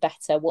to do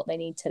better, what they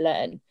need to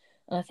learn.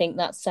 And I think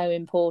that's so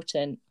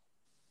important.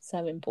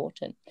 So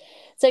important.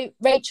 So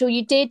Rachel,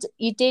 you did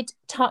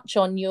touch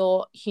on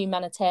your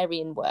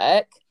humanitarian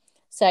work.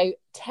 So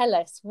tell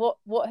us,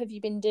 what have you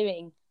been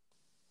doing?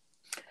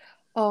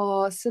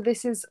 Oh, so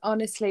this is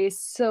honestly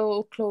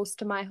so close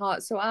to my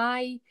heart. So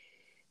I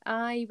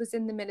was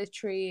in the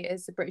military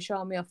as a British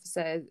Army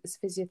officer, as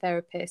a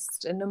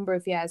physiotherapist a number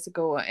of years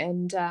ago,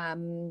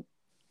 and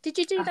Did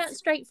you do that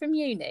straight from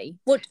uni?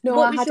 What No,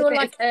 what I was had a your bit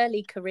like of-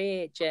 early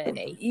career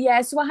journey?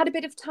 Yeah, so I had a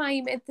bit of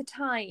time at the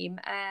time.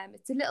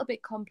 It's a little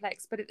bit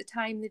complex, but at the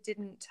time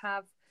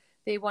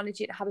they wanted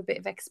you to have a bit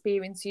of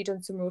experience. So you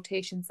done some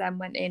rotations, then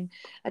went in.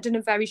 I done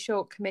a very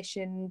short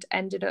commission,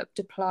 ended up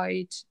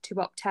deployed to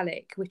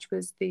Optelic, which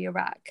was the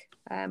Iraq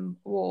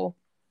war,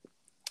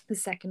 the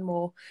second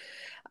war.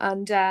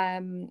 And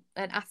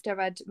after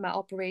I'd my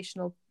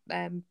operational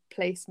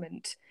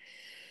placement,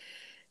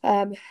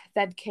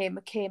 then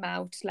came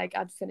out, like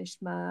I'd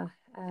finished my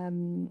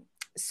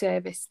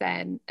service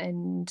then,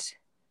 and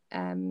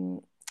I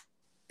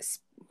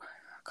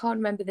can't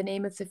remember the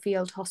name of the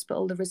field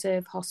hospital, the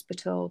reserve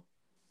hospital.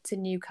 It's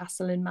in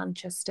Newcastle and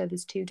Manchester.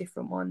 There's two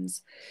different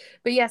ones,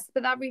 but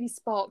that really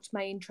sparked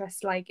my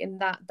interest. Like, in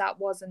that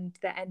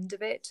wasn't the end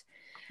of it.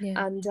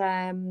 Yeah.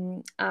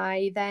 And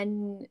I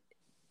then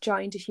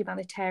joined a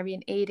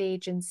humanitarian aid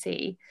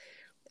agency,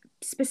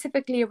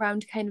 specifically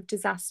around kind of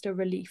disaster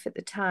relief at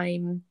the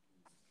time,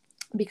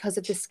 because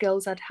of the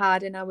skills I'd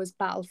had, and I was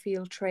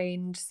battlefield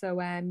trained. So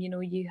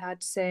you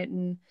had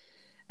certain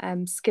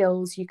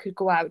skills. You could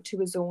go out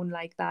to a zone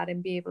like that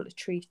and be able to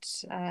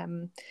treat.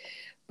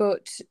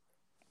 But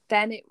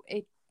then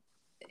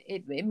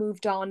it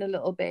moved on a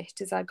little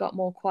bit as I got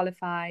more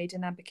qualified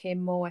and I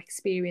became more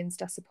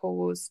experienced, I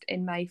suppose,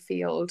 in my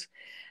field.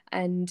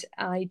 And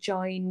I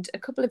joined a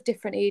couple of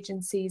different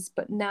agencies,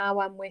 but now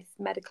I'm with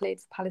Medical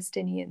Aid for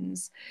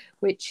Palestinians,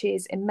 which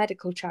is a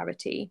medical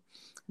charity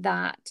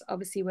that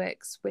obviously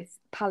works with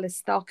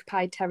the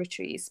occupied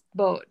territories.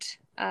 But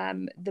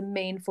the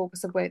main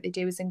focus of work they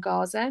do is in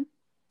Gaza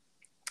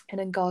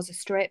and in Gaza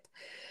Strip.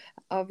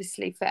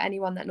 Obviously, for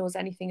anyone that knows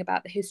anything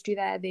about the history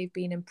there, they've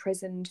been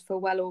imprisoned for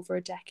well over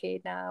a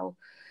decade now.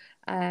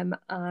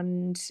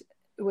 And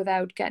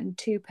without getting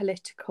too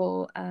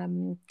political,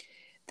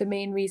 the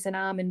main reason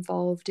I'm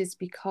involved is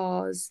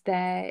because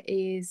there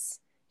is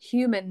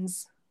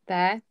humans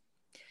there,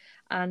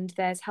 and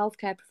there's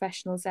healthcare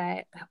professionals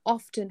there who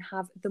often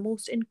have the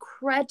most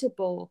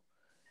incredible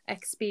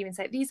experience.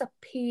 Like, these are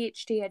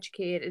PhD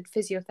educated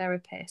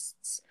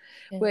physiotherapists,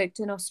 worked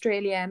in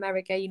Australia,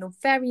 America,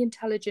 very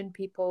intelligent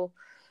people.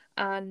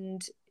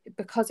 And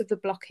because of the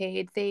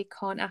blockade, they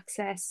can't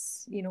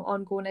access,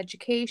 ongoing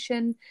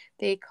education.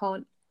 They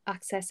can't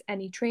access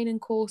any training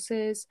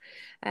courses.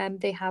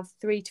 They have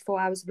 3 to 4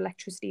 hours of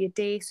electricity a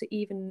day. So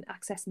even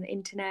accessing the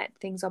internet,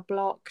 things are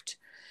blocked.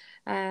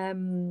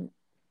 And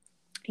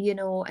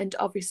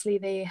obviously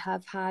they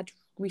have had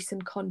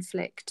recent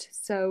conflict.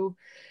 So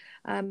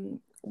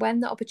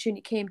when the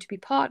opportunity came to be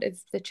part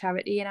of the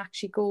charity and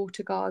actually go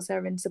to Gaza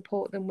and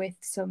support them with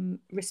some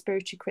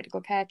respiratory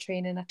critical care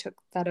training, I took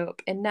that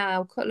up. And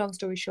now, cut a long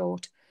story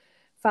short,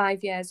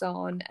 5 years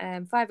on,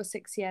 5 or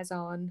 6 years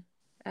on,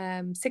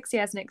 6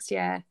 years next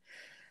year,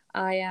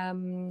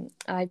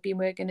 I've been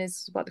working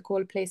as what they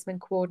call a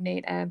placement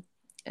coordinator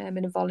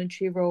in a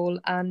voluntary role,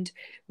 and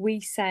we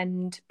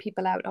send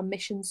people out on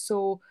missions.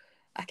 So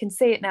I can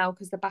say it now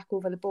because they're back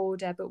over the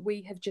border, but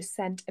we have just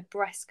sent a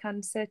breast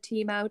cancer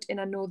team out, and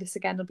I know this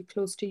again will be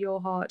close to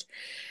your heart.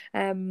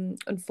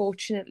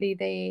 Unfortunately,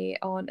 they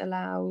aren't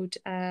allowed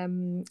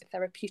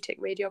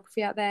therapeutic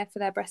radiography out there for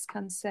their breast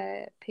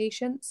cancer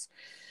patients.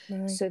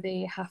 Right. So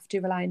they have to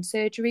rely on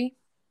surgery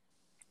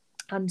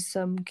and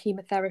some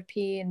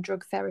chemotherapy and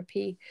drug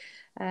therapy.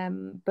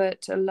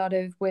 But a lot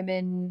of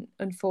women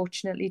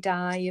unfortunately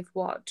die of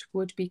what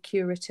would be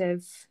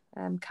curative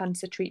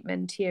cancer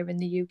treatment here in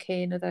the UK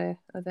and other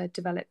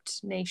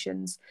developed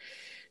nations.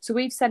 So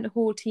we've sent a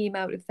whole team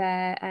out of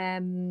there,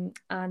 and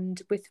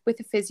with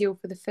a physio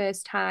for the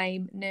first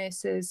time,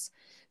 nurses,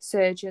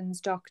 surgeons,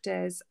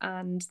 doctors,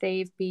 and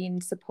they've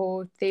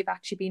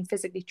actually been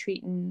physically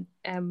treating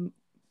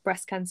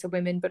breast cancer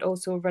women, but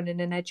also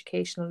running an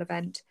educational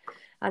event.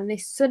 And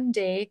this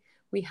Sunday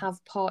we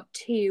have part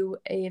 2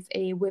 of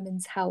a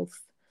women's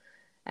health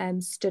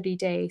study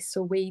day.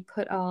 So we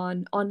put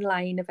on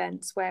online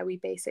events where we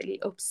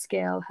basically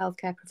upskill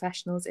healthcare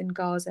professionals in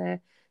Gaza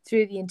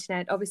through the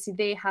internet. Obviously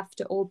they have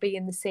to all be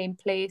in the same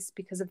place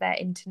because of their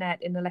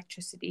internet and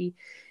electricity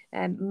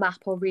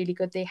map are really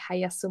good. They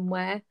hire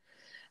somewhere.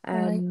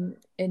 And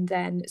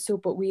then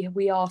but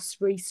we are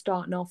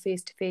restarting our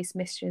face-to-face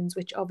missions,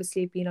 which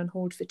obviously have been on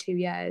hold for 2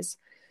 years.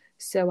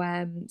 So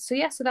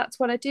that's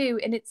what I do,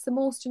 and it's the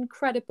most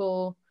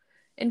incredible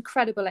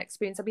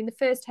experience. I mean, the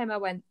first time I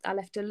went, I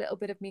left a little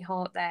bit of my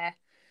heart there,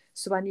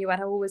 so I knew I'd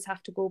always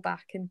have to go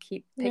back and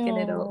keep picking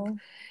it up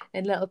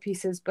in little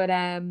pieces. But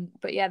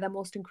yeah, they're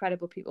most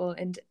incredible people.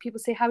 And people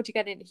say, how do you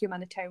get into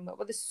humanitarian work?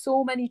 Well, there's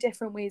so many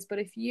different ways, but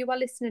if you are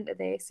listening to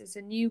this as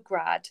a new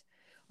grad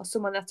or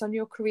someone that's on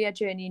your career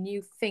journey and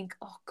you think,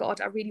 oh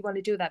God, I really want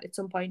to do that at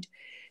some point,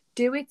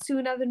 do it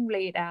sooner than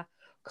later,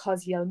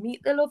 because you'll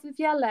meet the love of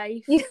your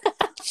life.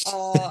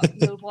 or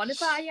you'll want to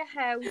buy a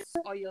house,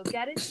 or you'll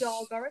get a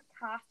dog or a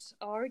cat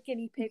or a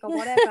guinea pig or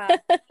whatever,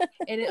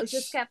 and it'll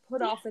just get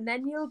put off. And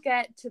then you'll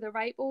get to the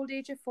ripe old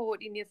age of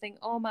 40 and you think,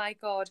 oh my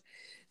God.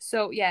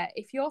 So yeah,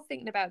 if you're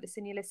thinking about this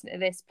and you listen to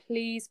this,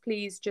 please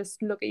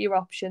just look at your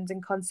options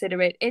and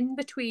consider it. In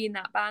between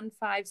that band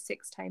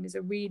 5-6 time is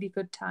a really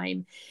good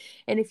time.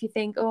 And if you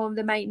think, oh,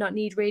 they might not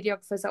need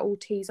radiographers or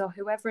OTs or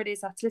whoever it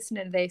is that's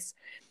listening to this,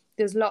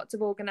 there's lots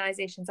of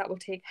organizations that will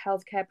take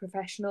healthcare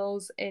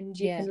professionals, and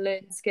you can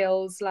learn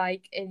skills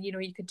like, and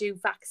you could do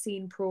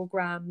vaccine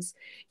programs,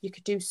 you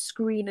could do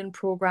screening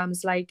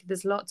programs, like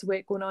there's lots of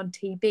work going on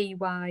TB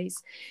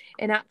wise.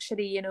 And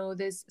actually,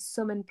 there's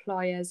some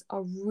employers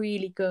are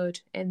really good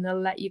and they'll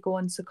let you go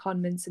on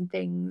secondments and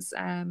things.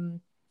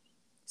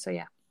 So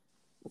yeah.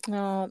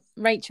 Oh,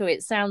 Rachel,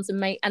 it sounds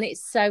amazing, and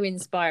it's so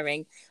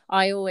inspiring.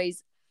 I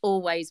always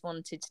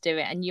wanted to do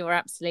it, and you're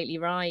absolutely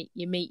right.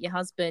 You meet your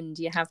husband,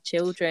 you have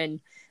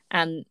children,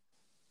 and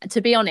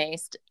to be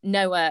honest,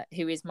 Noah,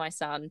 who is my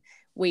son,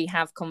 we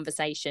have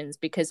conversations,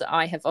 because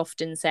I have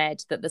often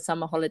said that the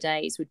summer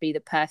holidays would be the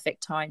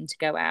perfect time to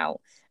go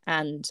out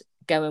and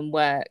go and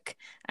work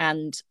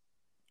and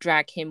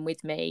drag him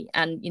with me.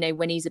 And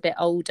when he's a bit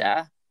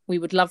older, we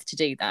would love to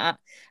do that.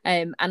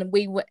 And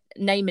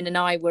Naaman and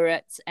I were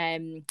at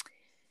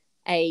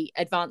a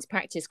advanced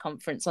practice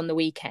conference on the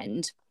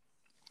weekend,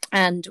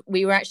 and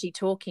we were actually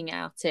talking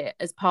about it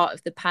as part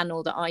of the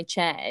panel that I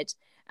chaired.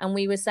 And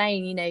we were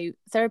saying,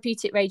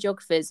 therapeutic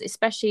radiographers,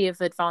 especially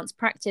of advanced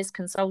practice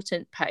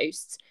consultant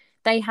posts,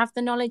 they have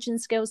the knowledge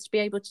and skills to be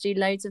able to do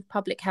loads of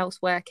public health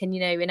work. And,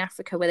 in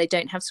Africa, where they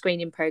don't have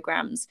screening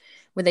programs,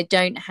 where they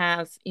don't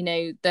have,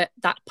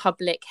 that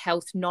public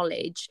health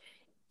knowledge,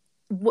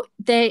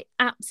 there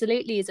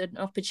absolutely is an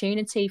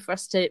opportunity for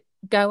us to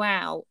go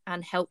out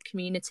and help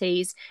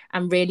communities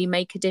and really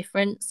make a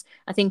difference.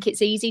 I think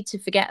it's easy to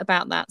forget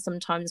about that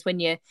sometimes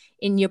when you're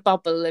in your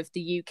bubble of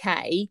the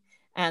UK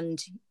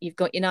and you've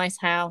got your nice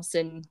house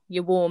and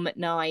you're warm at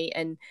night,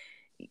 and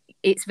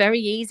it's very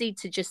easy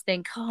to just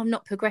think, oh, I'm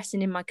not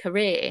progressing in my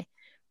career.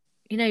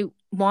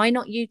 Why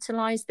not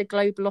utilize the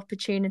global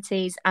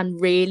opportunities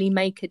and really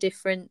make a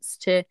difference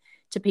to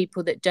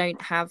people that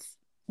don't have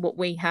what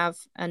we have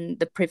and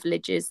the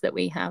privileges that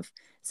we have?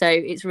 So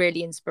it's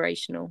really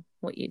inspirational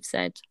what you've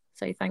said,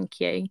 so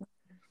thank you.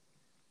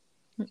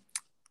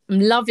 I'm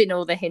loving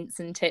all the hints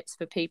and tips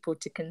for people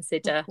to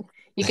consider.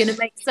 You're going to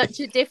make such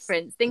a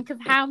difference. Think of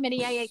how many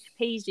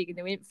AHPs you're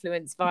going to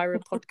influence via a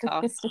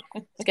podcast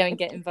to go and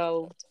get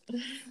involved.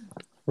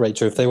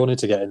 Rachel, if they wanted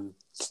to get in,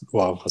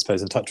 I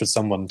suppose in touch with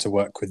someone to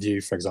work with you,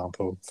 for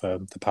example, for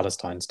the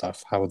Palestine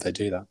stuff, how would they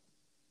do that?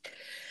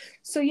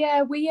 So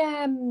yeah, we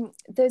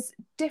there's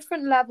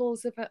different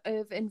levels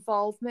of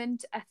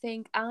involvement. I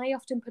think I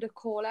often put a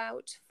call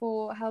out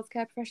for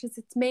healthcare professionals.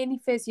 It's mainly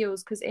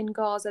physios, because in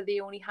Gaza they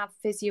only have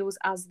physios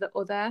as the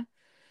other.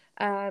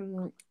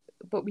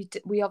 But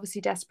we obviously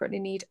desperately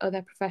need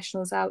other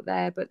professionals out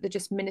there. But the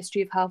just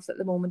Ministry of Health at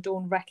the moment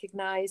don't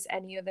recognise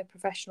any other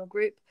professional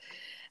group.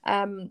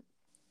 And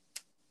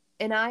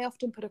I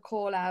often put a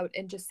call out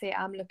and just say,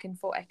 I'm looking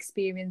for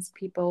experienced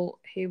people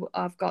who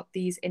have got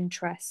these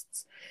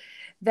interests.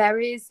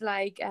 There is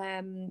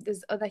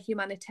there's other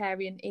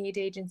humanitarian aid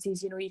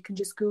agencies, you can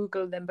just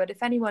Google them. But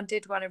if anyone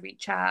did want to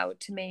reach out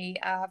to me,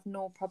 I have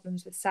no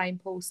problems with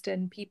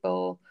signposting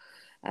people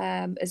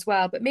as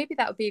well. But maybe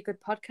that would be a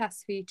good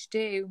podcast for you to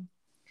do.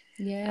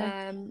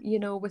 Yeah.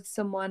 With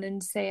someone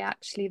and say,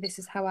 actually, this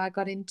is how I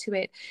got into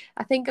it.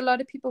 I think a lot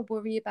of people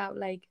worry about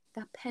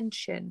that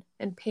pension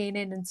and paying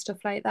in and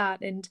stuff like that.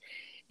 And,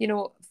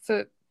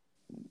 for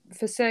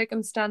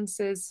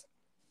circumstances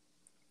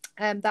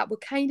that were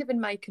kind of in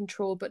my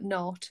control, but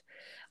not.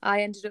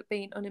 I ended up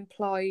being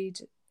unemployed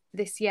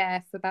this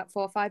year for about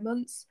 4 or 5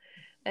 months,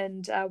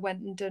 and I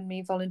went and done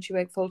me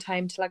voluntary work full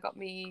time till I got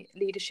my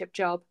leadership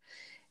job.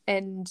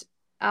 And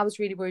I was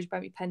really worried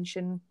about my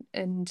pension,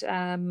 and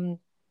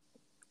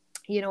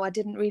I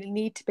didn't really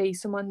need to be.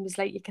 Someone was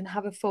like, you can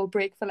have a full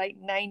break for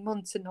 9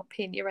 months and not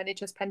paying your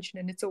NHS pension,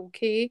 and it's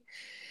okay.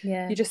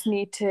 Yeah. You just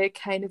need to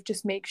kind of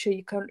just make sure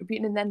you're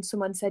contributing. And then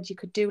someone said you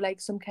could do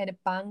some kind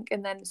of bank.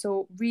 And then,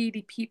 so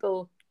really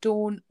people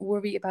don't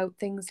worry about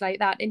things like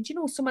that. And,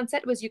 someone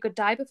said to us, you could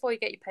die before you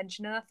get your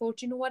pension. And I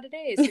thought, you know what it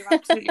is? You're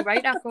absolutely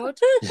right, I could.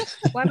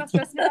 Why am I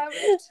stressing about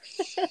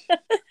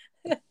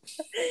it?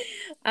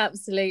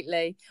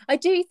 Absolutely. I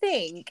do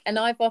think, and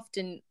I've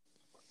often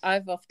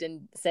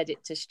said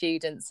it to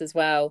students as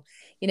well,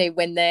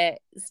 when they're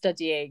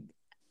studying,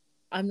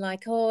 I'm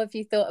like, oh, have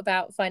you thought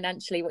about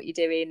financially what you're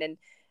doing? And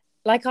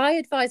I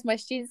advise my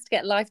students to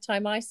get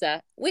lifetime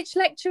ISA. Which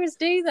lecturers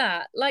do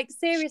that?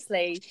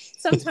 Seriously,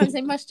 sometimes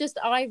they must just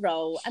eye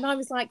roll. And I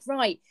was like,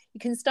 right, you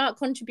can start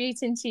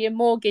contributing to your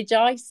mortgage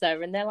ISA.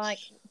 And they're like,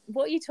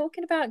 what are you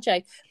talking about, Jo?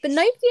 But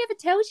nobody ever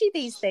tells you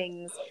these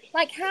things.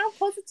 How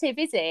positive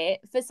is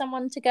it for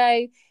someone to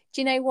go,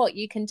 do you know what?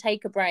 You can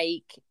take a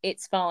break.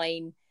 It's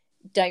fine.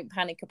 Don't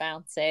panic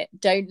about it.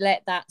 Don't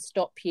let that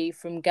stop you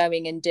from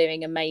going and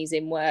doing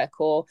amazing work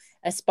or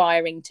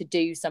aspiring to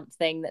do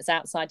something that's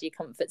outside your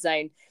comfort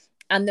zone.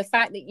 And the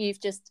fact that you've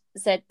just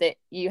said that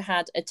you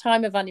had a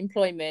time of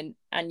unemployment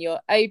and your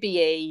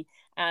OBE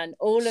and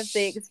all of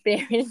the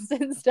experience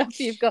and stuff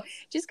you've got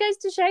just goes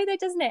to show though,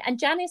 doesn't it? And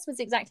Janice was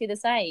exactly the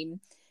same.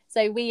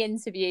 So we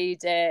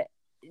interviewed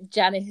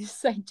Janice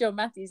St. John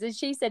Matthews, and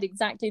she said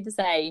exactly the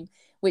same,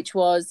 which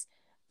was,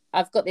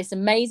 I've got this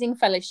amazing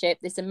fellowship,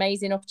 this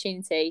amazing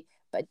opportunity,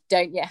 but I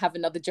don't yet have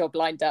another job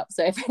lined up.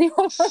 So if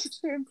anyone wants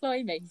to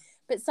employ me.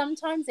 But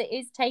sometimes it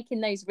is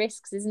taking those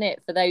risks, isn't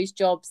it, for those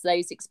jobs,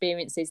 those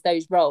experiences,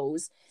 those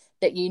roles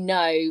that you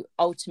know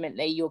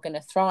ultimately you're going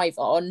to thrive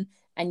on.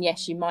 And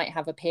yes, you might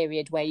have a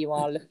period where you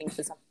are looking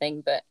for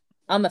something, but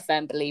I'm a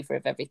firm believer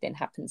of everything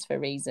happens for a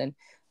reason.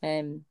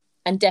 And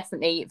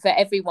definitely for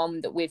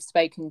everyone that we've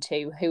spoken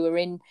to who are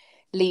in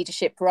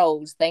leadership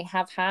roles, they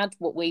have had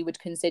what we would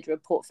consider a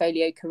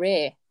portfolio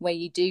career, where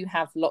you do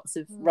have lots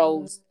of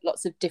roles,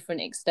 lots of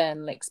different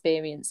external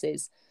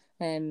experiences.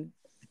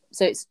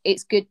 So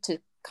it's good to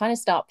kind of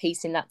start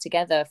piecing that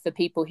together for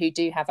people who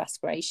do have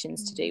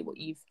aspirations to do what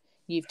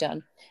you've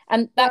done.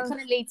 And that kind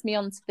of leads me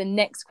on to the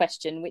next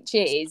question, which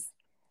is,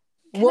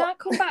 Can I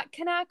come back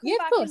in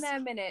there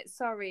a minute?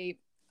 Sorry,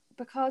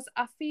 because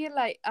I feel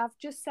like I've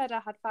just said I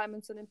had 5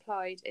 months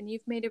unemployed, and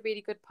you've made a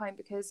really good point,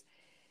 because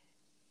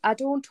I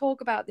don't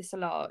talk about this a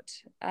lot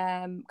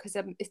because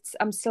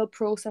I'm still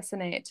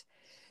processing it.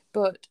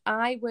 But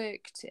I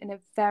worked in a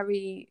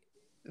very,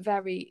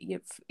 very,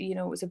 it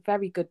was a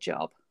very good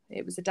job.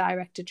 It was a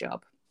director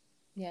job.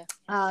 Yeah.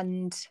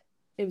 And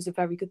it was a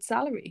very good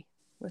salary.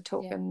 We're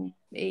talking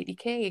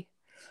 80k.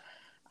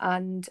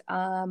 And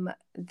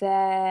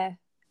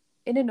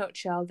in a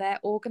nutshell, their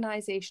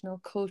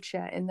organisational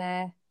culture and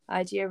their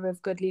idea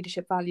of good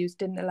leadership values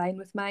didn't align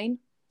with mine.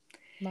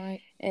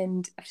 Right.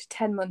 And after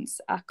 10 months,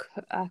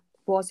 I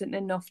wasn't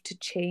enough to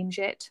change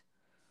it.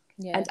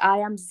 Yeah. And I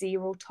am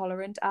zero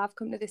tolerant. I've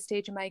come to this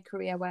stage in my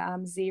career where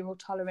I'm zero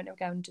tolerant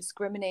of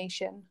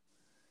discrimination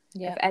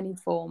of any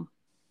form.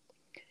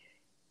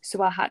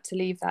 So I had to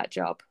leave that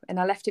job, and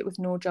I left it with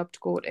no job to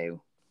go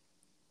to.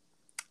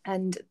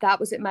 And that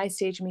was at my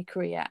stage in my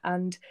career.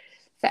 And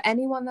for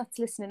anyone that's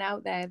listening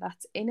out there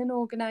that's in an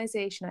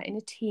organisation or in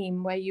a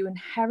team where you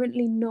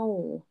inherently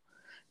know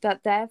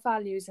that their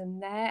values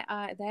and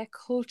their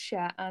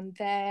culture and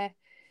their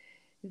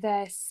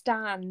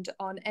stand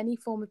on any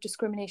form of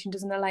discrimination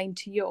doesn't align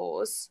to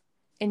yours,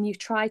 and you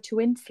try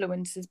to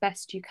influence as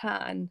best you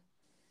can,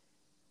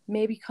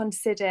 maybe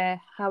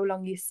consider how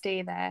long you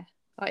stay there,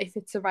 or if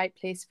it's the right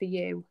place for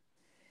you.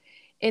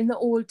 In the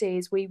old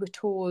days, we were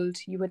told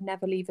you would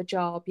never leave a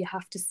job. You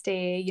have to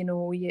stay,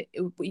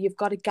 you've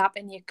got a gap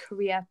in your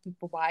career.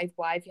 But why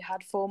have you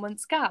had 4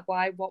 months gap?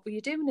 What were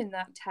you doing in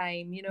that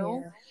time,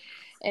 Yeah.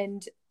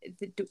 And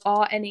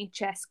our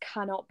NHS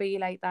cannot be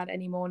like that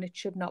anymore, and it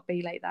should not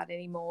be like that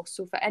anymore.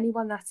 So for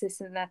anyone that's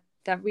listening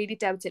that really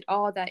doubts it,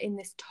 or they're in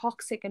this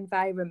toxic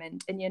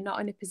environment and you're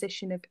not in a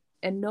position of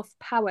enough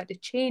power to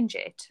change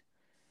it,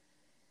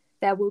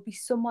 there will be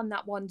someone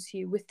that wants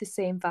you with the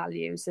same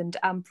values, and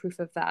I'm proof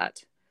of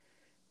that.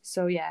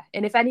 So yeah,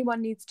 and if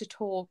anyone needs to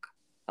talk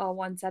or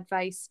wants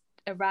advice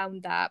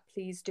around that,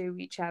 please do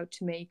reach out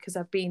to me, because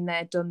I've been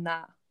there, done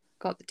that,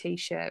 got the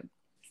t-shirt.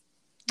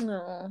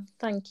 Oh,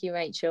 thank you,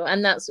 Rachel.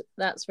 And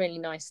that's really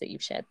nice that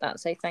you've shared that.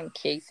 So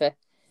thank you for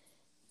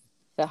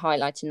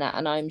highlighting that.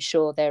 And I'm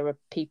sure there are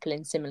people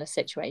in similar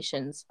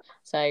situations.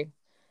 So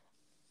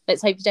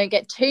let's hope you don't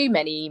get too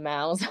many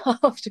emails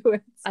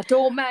afterwards. I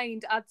don't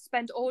mind. I'd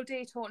spend all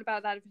day talking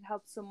about that if it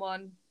helps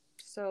someone.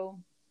 So,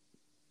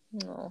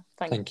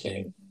 thank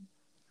you.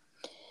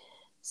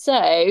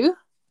 So,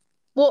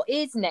 what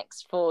is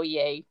next for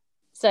you?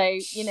 So,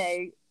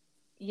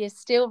 you're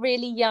still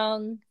really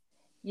young.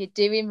 You're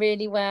doing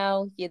really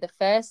well. You're the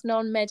first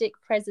non-medic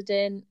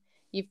president.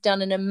 You've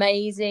done an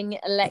amazing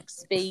elect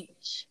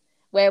speech.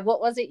 Where, what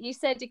was it you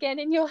said again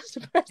in your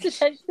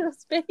presidential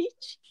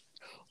speech?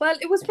 Well,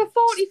 it was for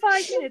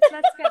 45 minutes.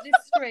 Let's get this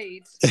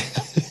straight.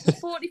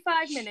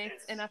 45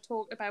 minutes, and I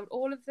talked about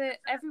all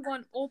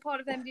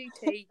part of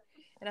MDT,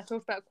 and I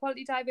talked about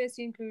equality,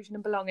 diversity, inclusion,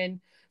 and belonging.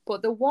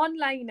 But the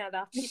one-liner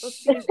that people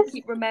seem to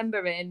keep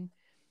remembering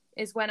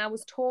is when I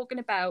was talking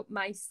about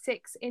my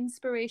 6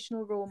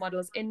 inspirational role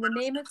models in the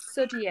name of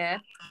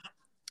Sudhir.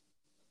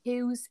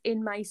 Who's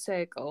in my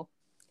circle?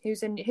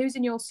 Who's in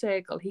your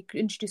circle? He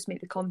introduced me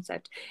to the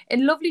concept.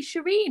 And lovely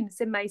Shireen's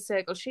in my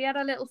circle. She had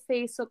a little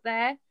face up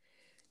there.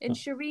 And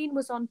Shireen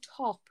was on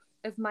top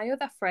of my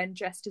other friend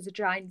dressed as a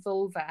giant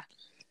vulva.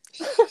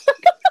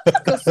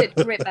 Gusset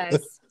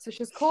Grippers. So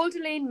she's called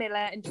Elaine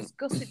Miller, and she's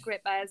Gusset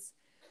Grippers.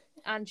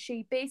 And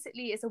she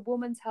basically is a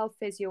woman's health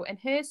physio, and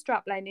her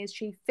strapline is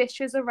she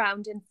fishes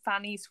around in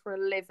fannies for a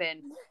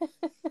living.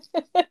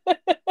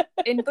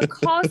 And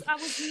because I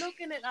was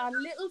looking at her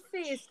little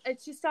face,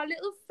 it's just her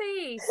little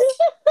face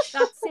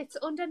that sits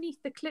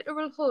underneath the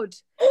clitoral hood,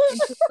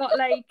 and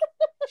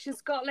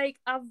she's got like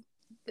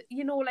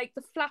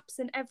the flaps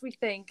and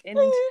everything, and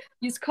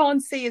you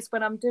can't see us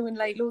when I'm doing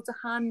like loads of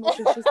hand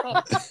motions. She's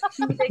got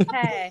big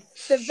hair.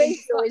 The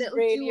video is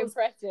really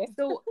impressive.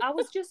 So I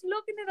was just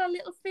looking at her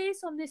little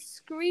face on this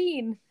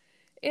screen,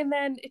 And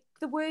then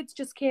the words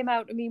just came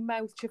out of my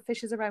mouth to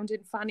fishes around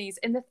in fannies.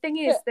 And the thing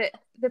is that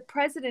the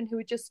president who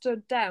had just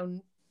stood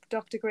down,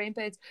 Dr. Graham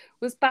Birds,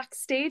 was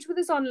backstage with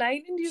us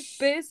online and he just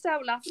burst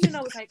out laughing. And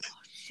I was like, oh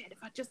shit, if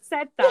I just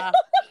said that.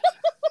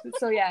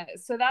 So yeah,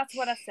 so that's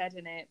what I said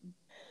in it.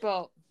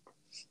 But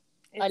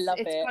I love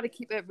it. It's got to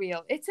keep it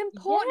real. It's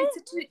important.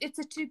 Yeah. It's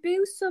a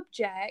taboo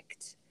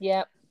subject.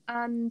 Yeah.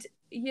 And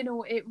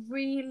it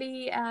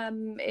really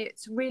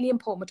it's really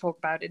important to talk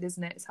about it,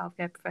 isn't it, as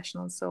healthcare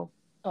professionals? So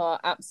oh,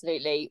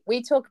 absolutely.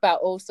 We talk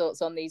about all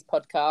sorts on these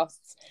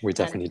podcasts. We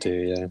definitely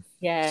do,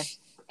 yeah.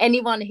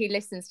 Anyone who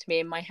listens to me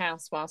in my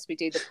house whilst we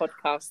do the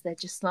podcast, they're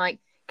just like,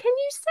 can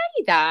you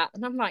say that?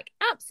 And I'm like,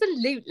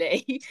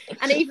 absolutely.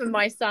 And even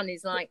my son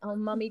is like, oh,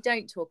 mummy,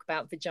 don't talk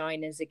about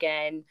vaginas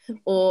again,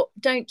 or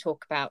don't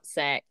talk about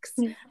sex.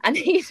 And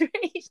he's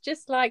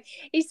just like,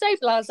 he's so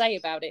blasé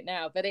about it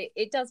now, but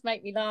it does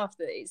make me laugh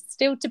that it's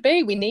still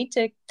taboo. We need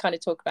to kind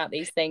of talk about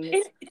these things.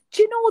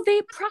 Do you know,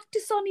 they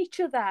practice on each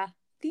other,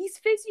 these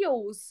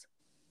physios.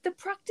 They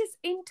practice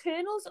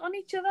internals on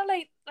each other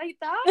like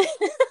that.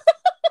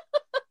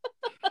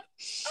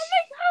 I'm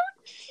like, how,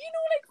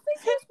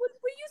 physios,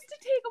 we used to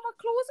take all my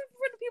clothes in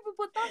front of people,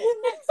 but that's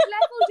next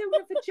level,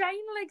 doing a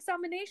vaginal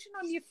examination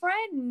on your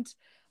friend.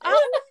 I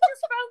only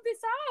just found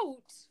this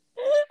out.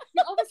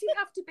 You obviously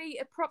have to be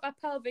a proper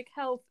pelvic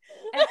health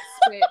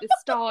expert to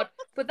start,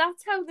 but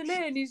that's how they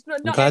learn.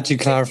 I'm glad you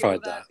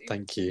clarified that.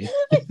 Thank you.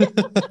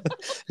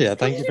 Yeah,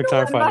 thank you for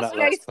clarifying that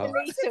last part.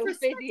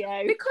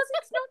 Video. Because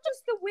it's not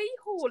just the wee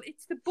hole,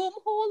 it's the bum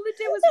hole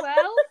they do as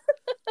well.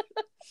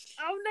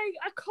 I'm like,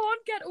 I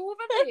can't get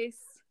over this.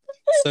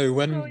 So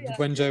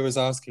when Joe was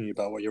asking you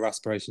about what your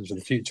aspirations for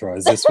the future are,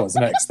 is this what's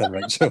next then,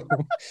 Rachel?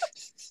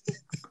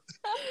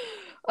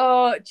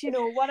 Oh, do you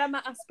know what are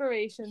my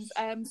aspirations?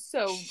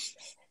 So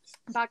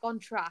back on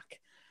track.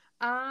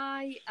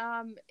 I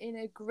am in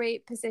a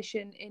great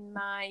position in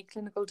my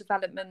clinical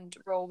development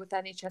role with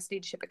NHS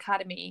Leadership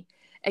Academy.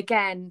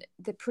 Again,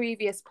 the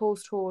previous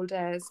post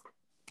holders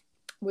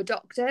were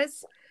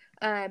doctors,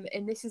 and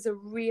this is a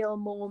real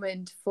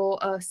moment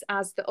for us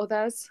as the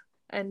others.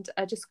 And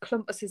I just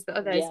clump us as the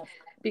others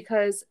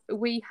because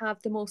we have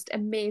the most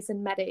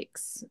amazing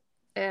medics,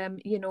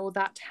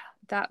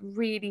 that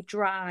really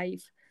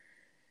drive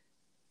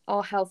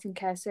our health and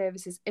care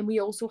services. And we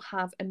also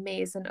have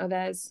amazing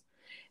others.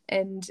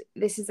 And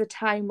this is a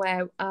time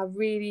where I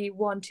really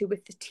want to,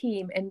 with the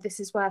team, and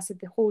this is where I said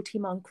the whole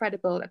team are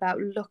incredible,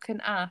 about looking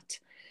at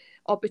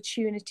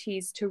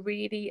opportunities to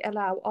really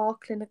allow our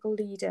clinical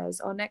leaders,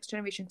 our next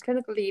generation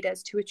clinical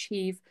leaders, to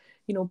achieve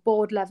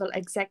board level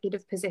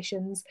executive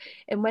positions.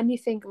 And when you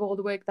think of all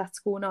the work that's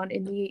going on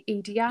in the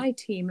EDI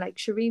team, like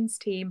Shireen's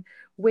team,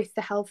 with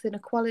the health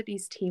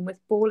inequalities team, with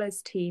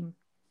Bola's team,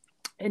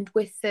 and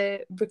with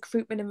the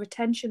recruitment and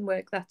retention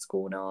work that's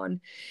going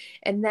on,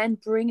 and then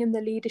bringing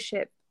the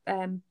leadership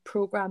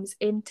programs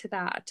into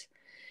that,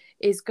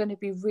 is going to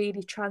be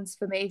really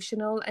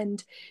transformational.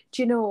 And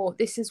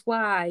this is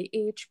why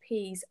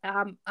HPs,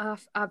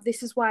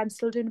 this is why I'm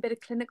still doing a bit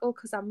of clinical,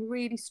 because I'm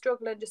really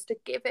struggling just to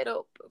give it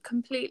up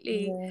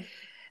completely.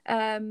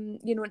 And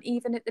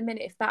even at the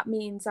minute, if that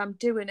means I'm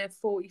doing a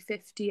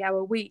 40-50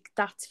 hour week,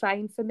 that's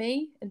fine for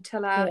me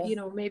until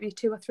maybe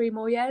 2 or 3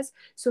 more years.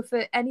 So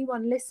for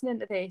anyone listening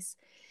to this,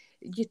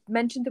 you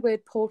mentioned the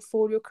word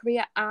portfolio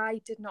career. I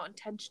did not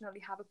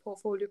intentionally have a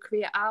portfolio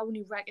career. I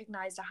only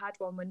recognised I had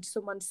one when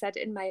someone said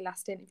it in my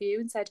last interview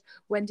and said,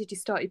 when did you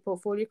start your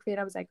portfolio career?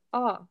 And I was like,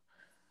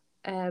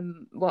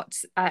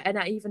 and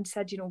I even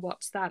said,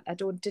 what's that? I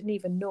didn't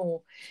even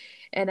know.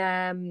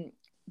 And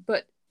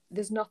but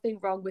there's nothing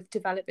wrong with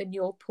developing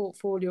your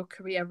portfolio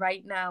career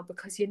right now,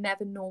 because you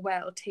never know where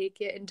it'll take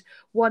you. And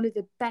one of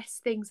the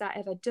best things I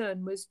ever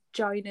done was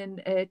joining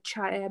a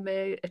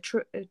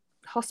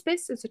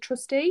hospice as a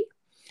trustee,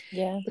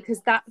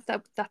 because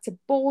that's a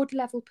board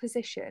level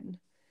position,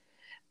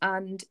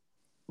 and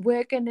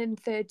working in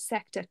third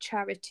sector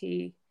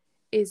charity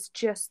is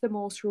just the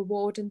most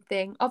rewarding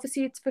thing.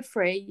 Obviously it's for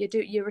free,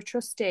 you're a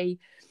trustee,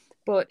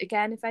 but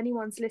again, if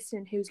anyone's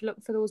listening who's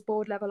looking for those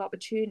board level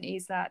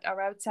opportunities that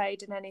are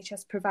outside an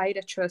NHS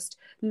provider trust,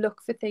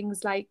 look for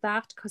things like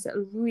that, because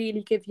it'll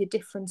really give you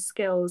different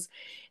skills.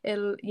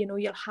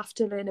 You'll have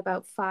to learn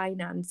about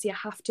finance, you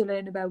have to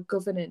learn about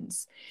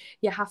governance,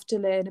 you have to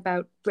learn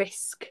about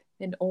risk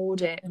and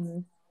audit.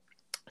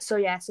 So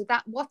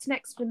that what's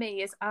next for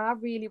me is I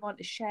really want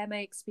to share my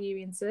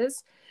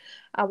experiences.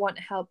 I want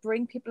to help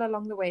bring people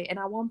along the way, and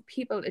I want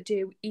people to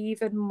do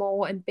even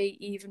more and be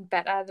even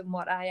better than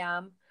what I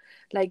am.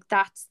 Like,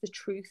 that's the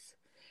truth.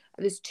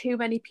 There's too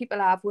many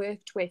people I've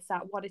worked with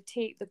that want to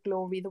take the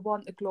glory, they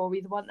want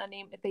their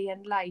name to be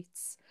in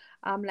lights.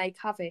 I'm like,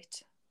 have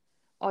it,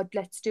 or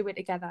let's do it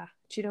together.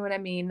 Do you know what I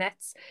mean?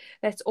 Let's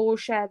all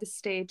share the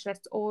stage,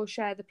 let's all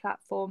share the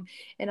platform.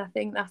 And I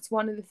think that's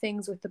one of the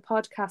things with the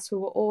podcast we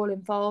were all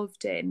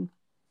involved in.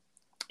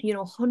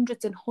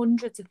 Hundreds and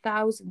hundreds of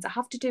thousands. I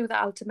have to do the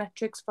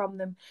altimetrics from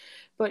them,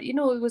 but it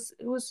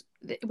was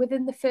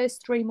within the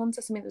first 3 months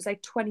or something, it was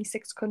like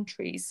 26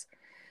 countries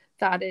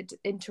that had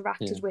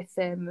interacted with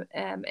them,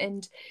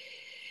 and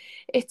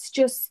it's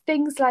just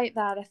things like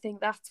that. I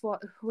think that's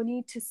what we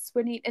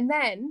need, and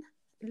then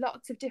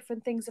lots of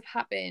different things have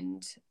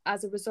happened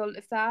as a result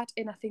of that.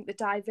 And I think the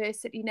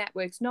diversity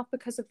networks, not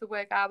because of the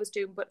work I was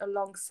doing, but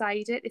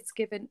alongside it, it's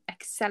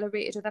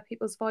accelerated other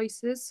people's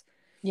voices.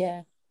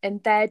 Yeah.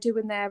 And they're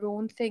doing their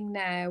own thing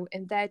now,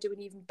 and they're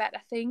doing even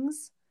better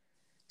things.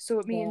 So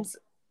it means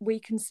we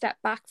can step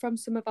back from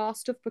some of our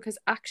stuff because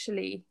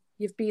actually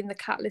you've been the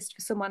catalyst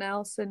for someone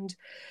else. And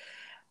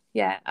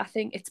yeah, I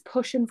think it's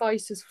pushing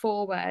voices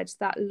forward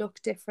that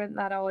look different,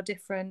 that are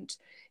different.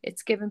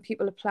 It's giving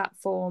people a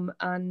platform,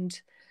 and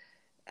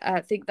I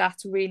think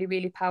that's really,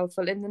 really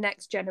powerful. In the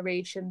next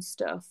generation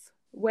stuff,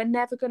 we're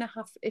never going to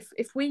have,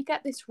 if we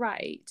get this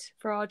right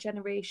for our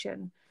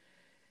generation,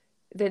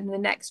 then the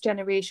next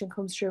generation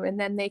comes through and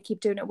then they keep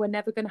doing it. We're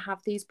never going to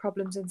have these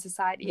problems in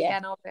society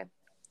again, are we?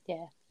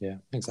 Yeah,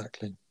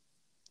 exactly.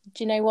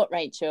 Do you know what,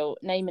 Rachel?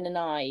 Naaman and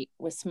I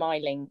were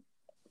smiling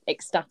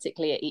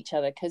ecstatically at each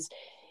other because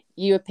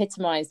you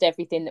epitomised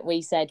everything that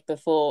we said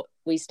before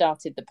we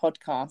started the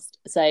podcast.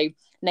 So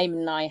Naaman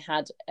and I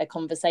had a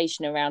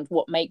conversation around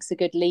what makes a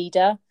good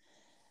leader.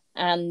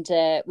 And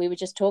we were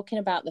just talking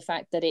about the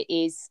fact that it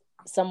is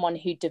someone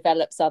who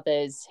develops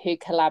others, who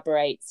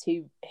collaborates,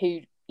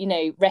 who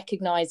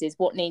recognises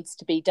what needs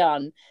to be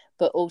done,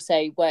 but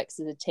also works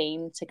as a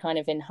team to kind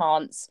of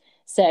enhance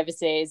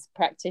services,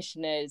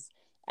 practitioners.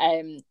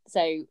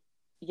 So,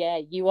 yeah,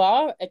 you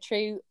are a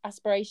true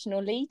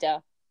aspirational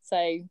leader.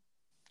 So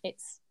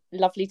it's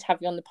lovely to have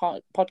you on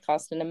the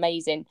podcast and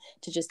amazing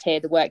to just hear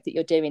the work that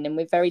you're doing. And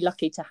we're very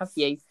lucky to have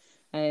you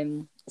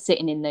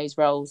sitting in those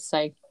roles.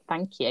 So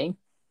thank you.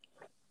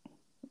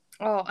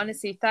 Oh,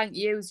 honestly, thank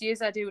you. You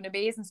are doing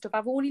amazing stuff.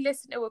 I've only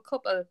listened to a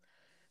couple,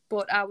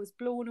 but I was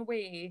blown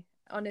away,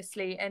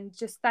 honestly. And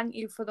just thank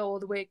you for all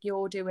the work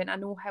you're doing. I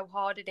know how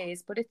hard it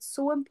is, but it's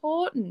so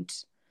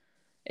important.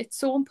 It's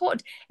so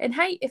important. And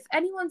hey, if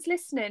anyone's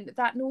listening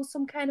that knows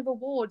some kind of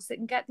awards that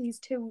can get these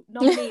two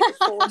nominated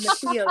for in the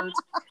field,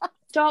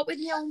 start with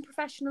your own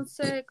professional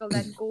circle,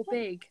 then go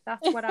big.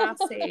 That's what I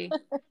say.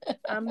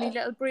 My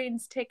little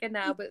brain's ticking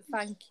now, but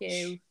thank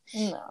you.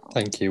 No.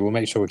 Thank you. We'll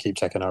make sure we keep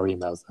checking our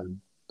emails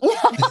then.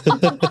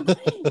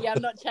 Yeah,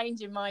 I'm not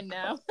changing mine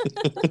now.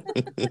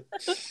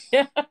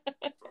 Yeah.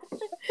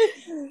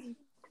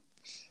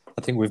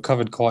 I think we've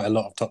covered quite a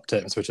lot of top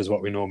tips, which is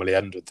what we normally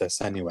end with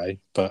this anyway.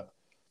 But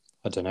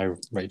I don't know,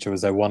 Rachel,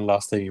 is there one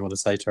last thing you want to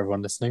say to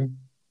everyone listening?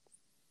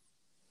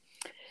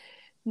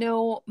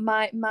 No,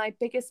 my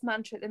biggest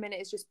mantra at the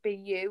minute is just be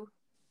you.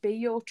 Be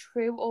your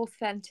true,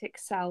 authentic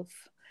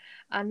self.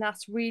 And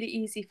that's really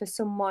easy for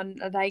someone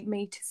like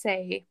me to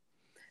say.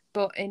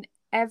 But in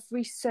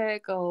every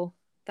circle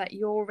that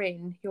you're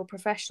in, your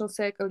professional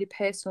circle, your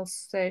personal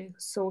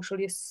social,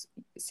 your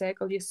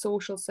circle, your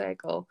social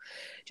circle,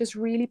 just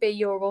really be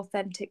your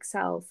authentic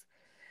self.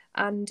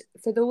 And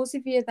for those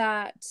of you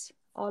that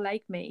are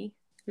like me,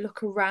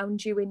 look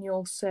around you in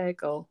your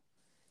circle.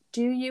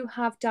 Do you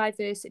have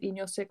diversity in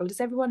your circle? Does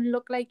everyone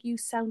look like you,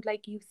 sound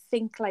like you,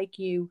 think like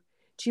you?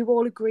 Do you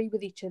all agree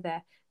with each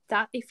other?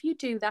 That if you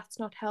do, that's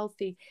not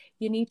healthy.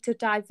 You need to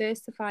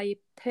diversify your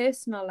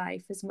personal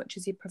life as much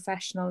as your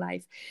professional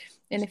life.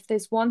 And if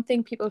there's one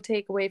thing people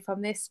take away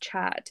from this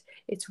chat,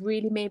 it's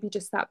really maybe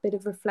just that bit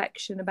of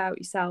reflection about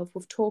yourself.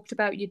 We've talked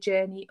about your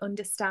journey,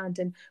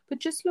 understanding, but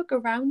just look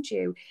around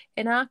you.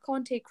 And I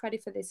can't take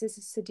credit for this. This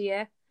is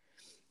Sadir,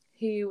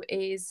 who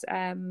is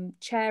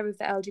chair of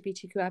the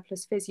LGBTQI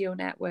plus Physio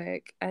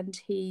Network, and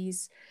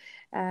he's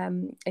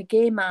a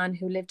gay man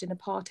who lived in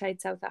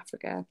apartheid South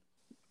Africa,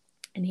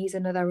 and he's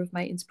another of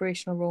my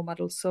inspirational role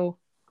models. So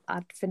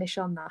I'd finish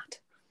on that.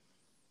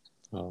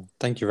 Oh,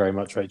 thank you very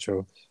much,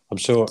 Rachel. I'm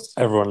sure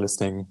everyone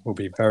listening will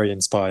be very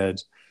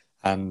inspired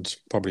and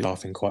probably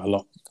laughing quite a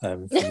lot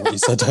from what you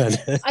said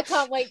earlier. I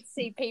can't wait to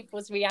see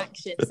people's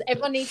reactions.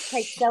 Everyone needs to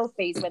take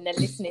selfies when they're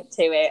listening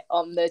to it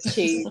on the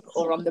tube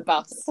or on the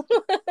bus.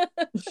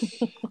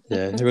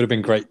 Yeah, it would have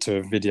been great to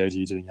have videoed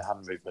you doing your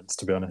hand movements,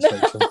 to be honest,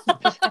 Rachel,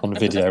 on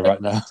video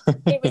right now.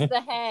 It was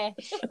the hair.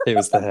 It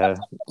was the hair.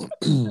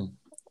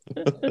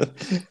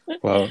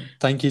 Well,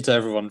 thank you to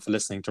everyone for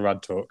listening to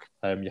Rad Talk.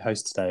 Your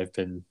hosts today have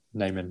been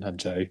Naaman and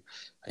Joe.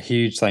 A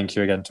huge thank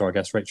you again to our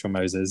guest Rachel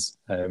Moses.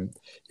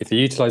 If you're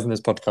utilising this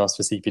podcast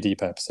for CPD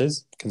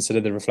purposes, consider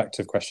the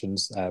reflective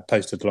questions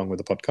posted along with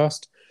the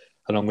podcast,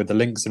 along with the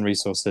links and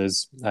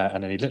resources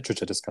and any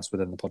literature discussed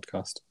within the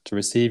podcast. To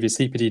receive your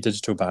CPD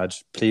digital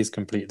badge, please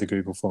complete the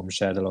Google form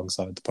shared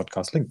alongside the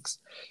podcast links.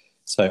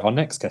 So our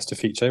next guest to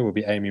feature will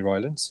be Amy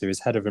Rylance, who is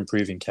Head of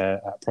Improving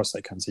Care at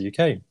Prostate Cancer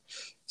UK.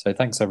 So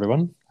thanks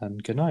everyone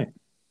and good night.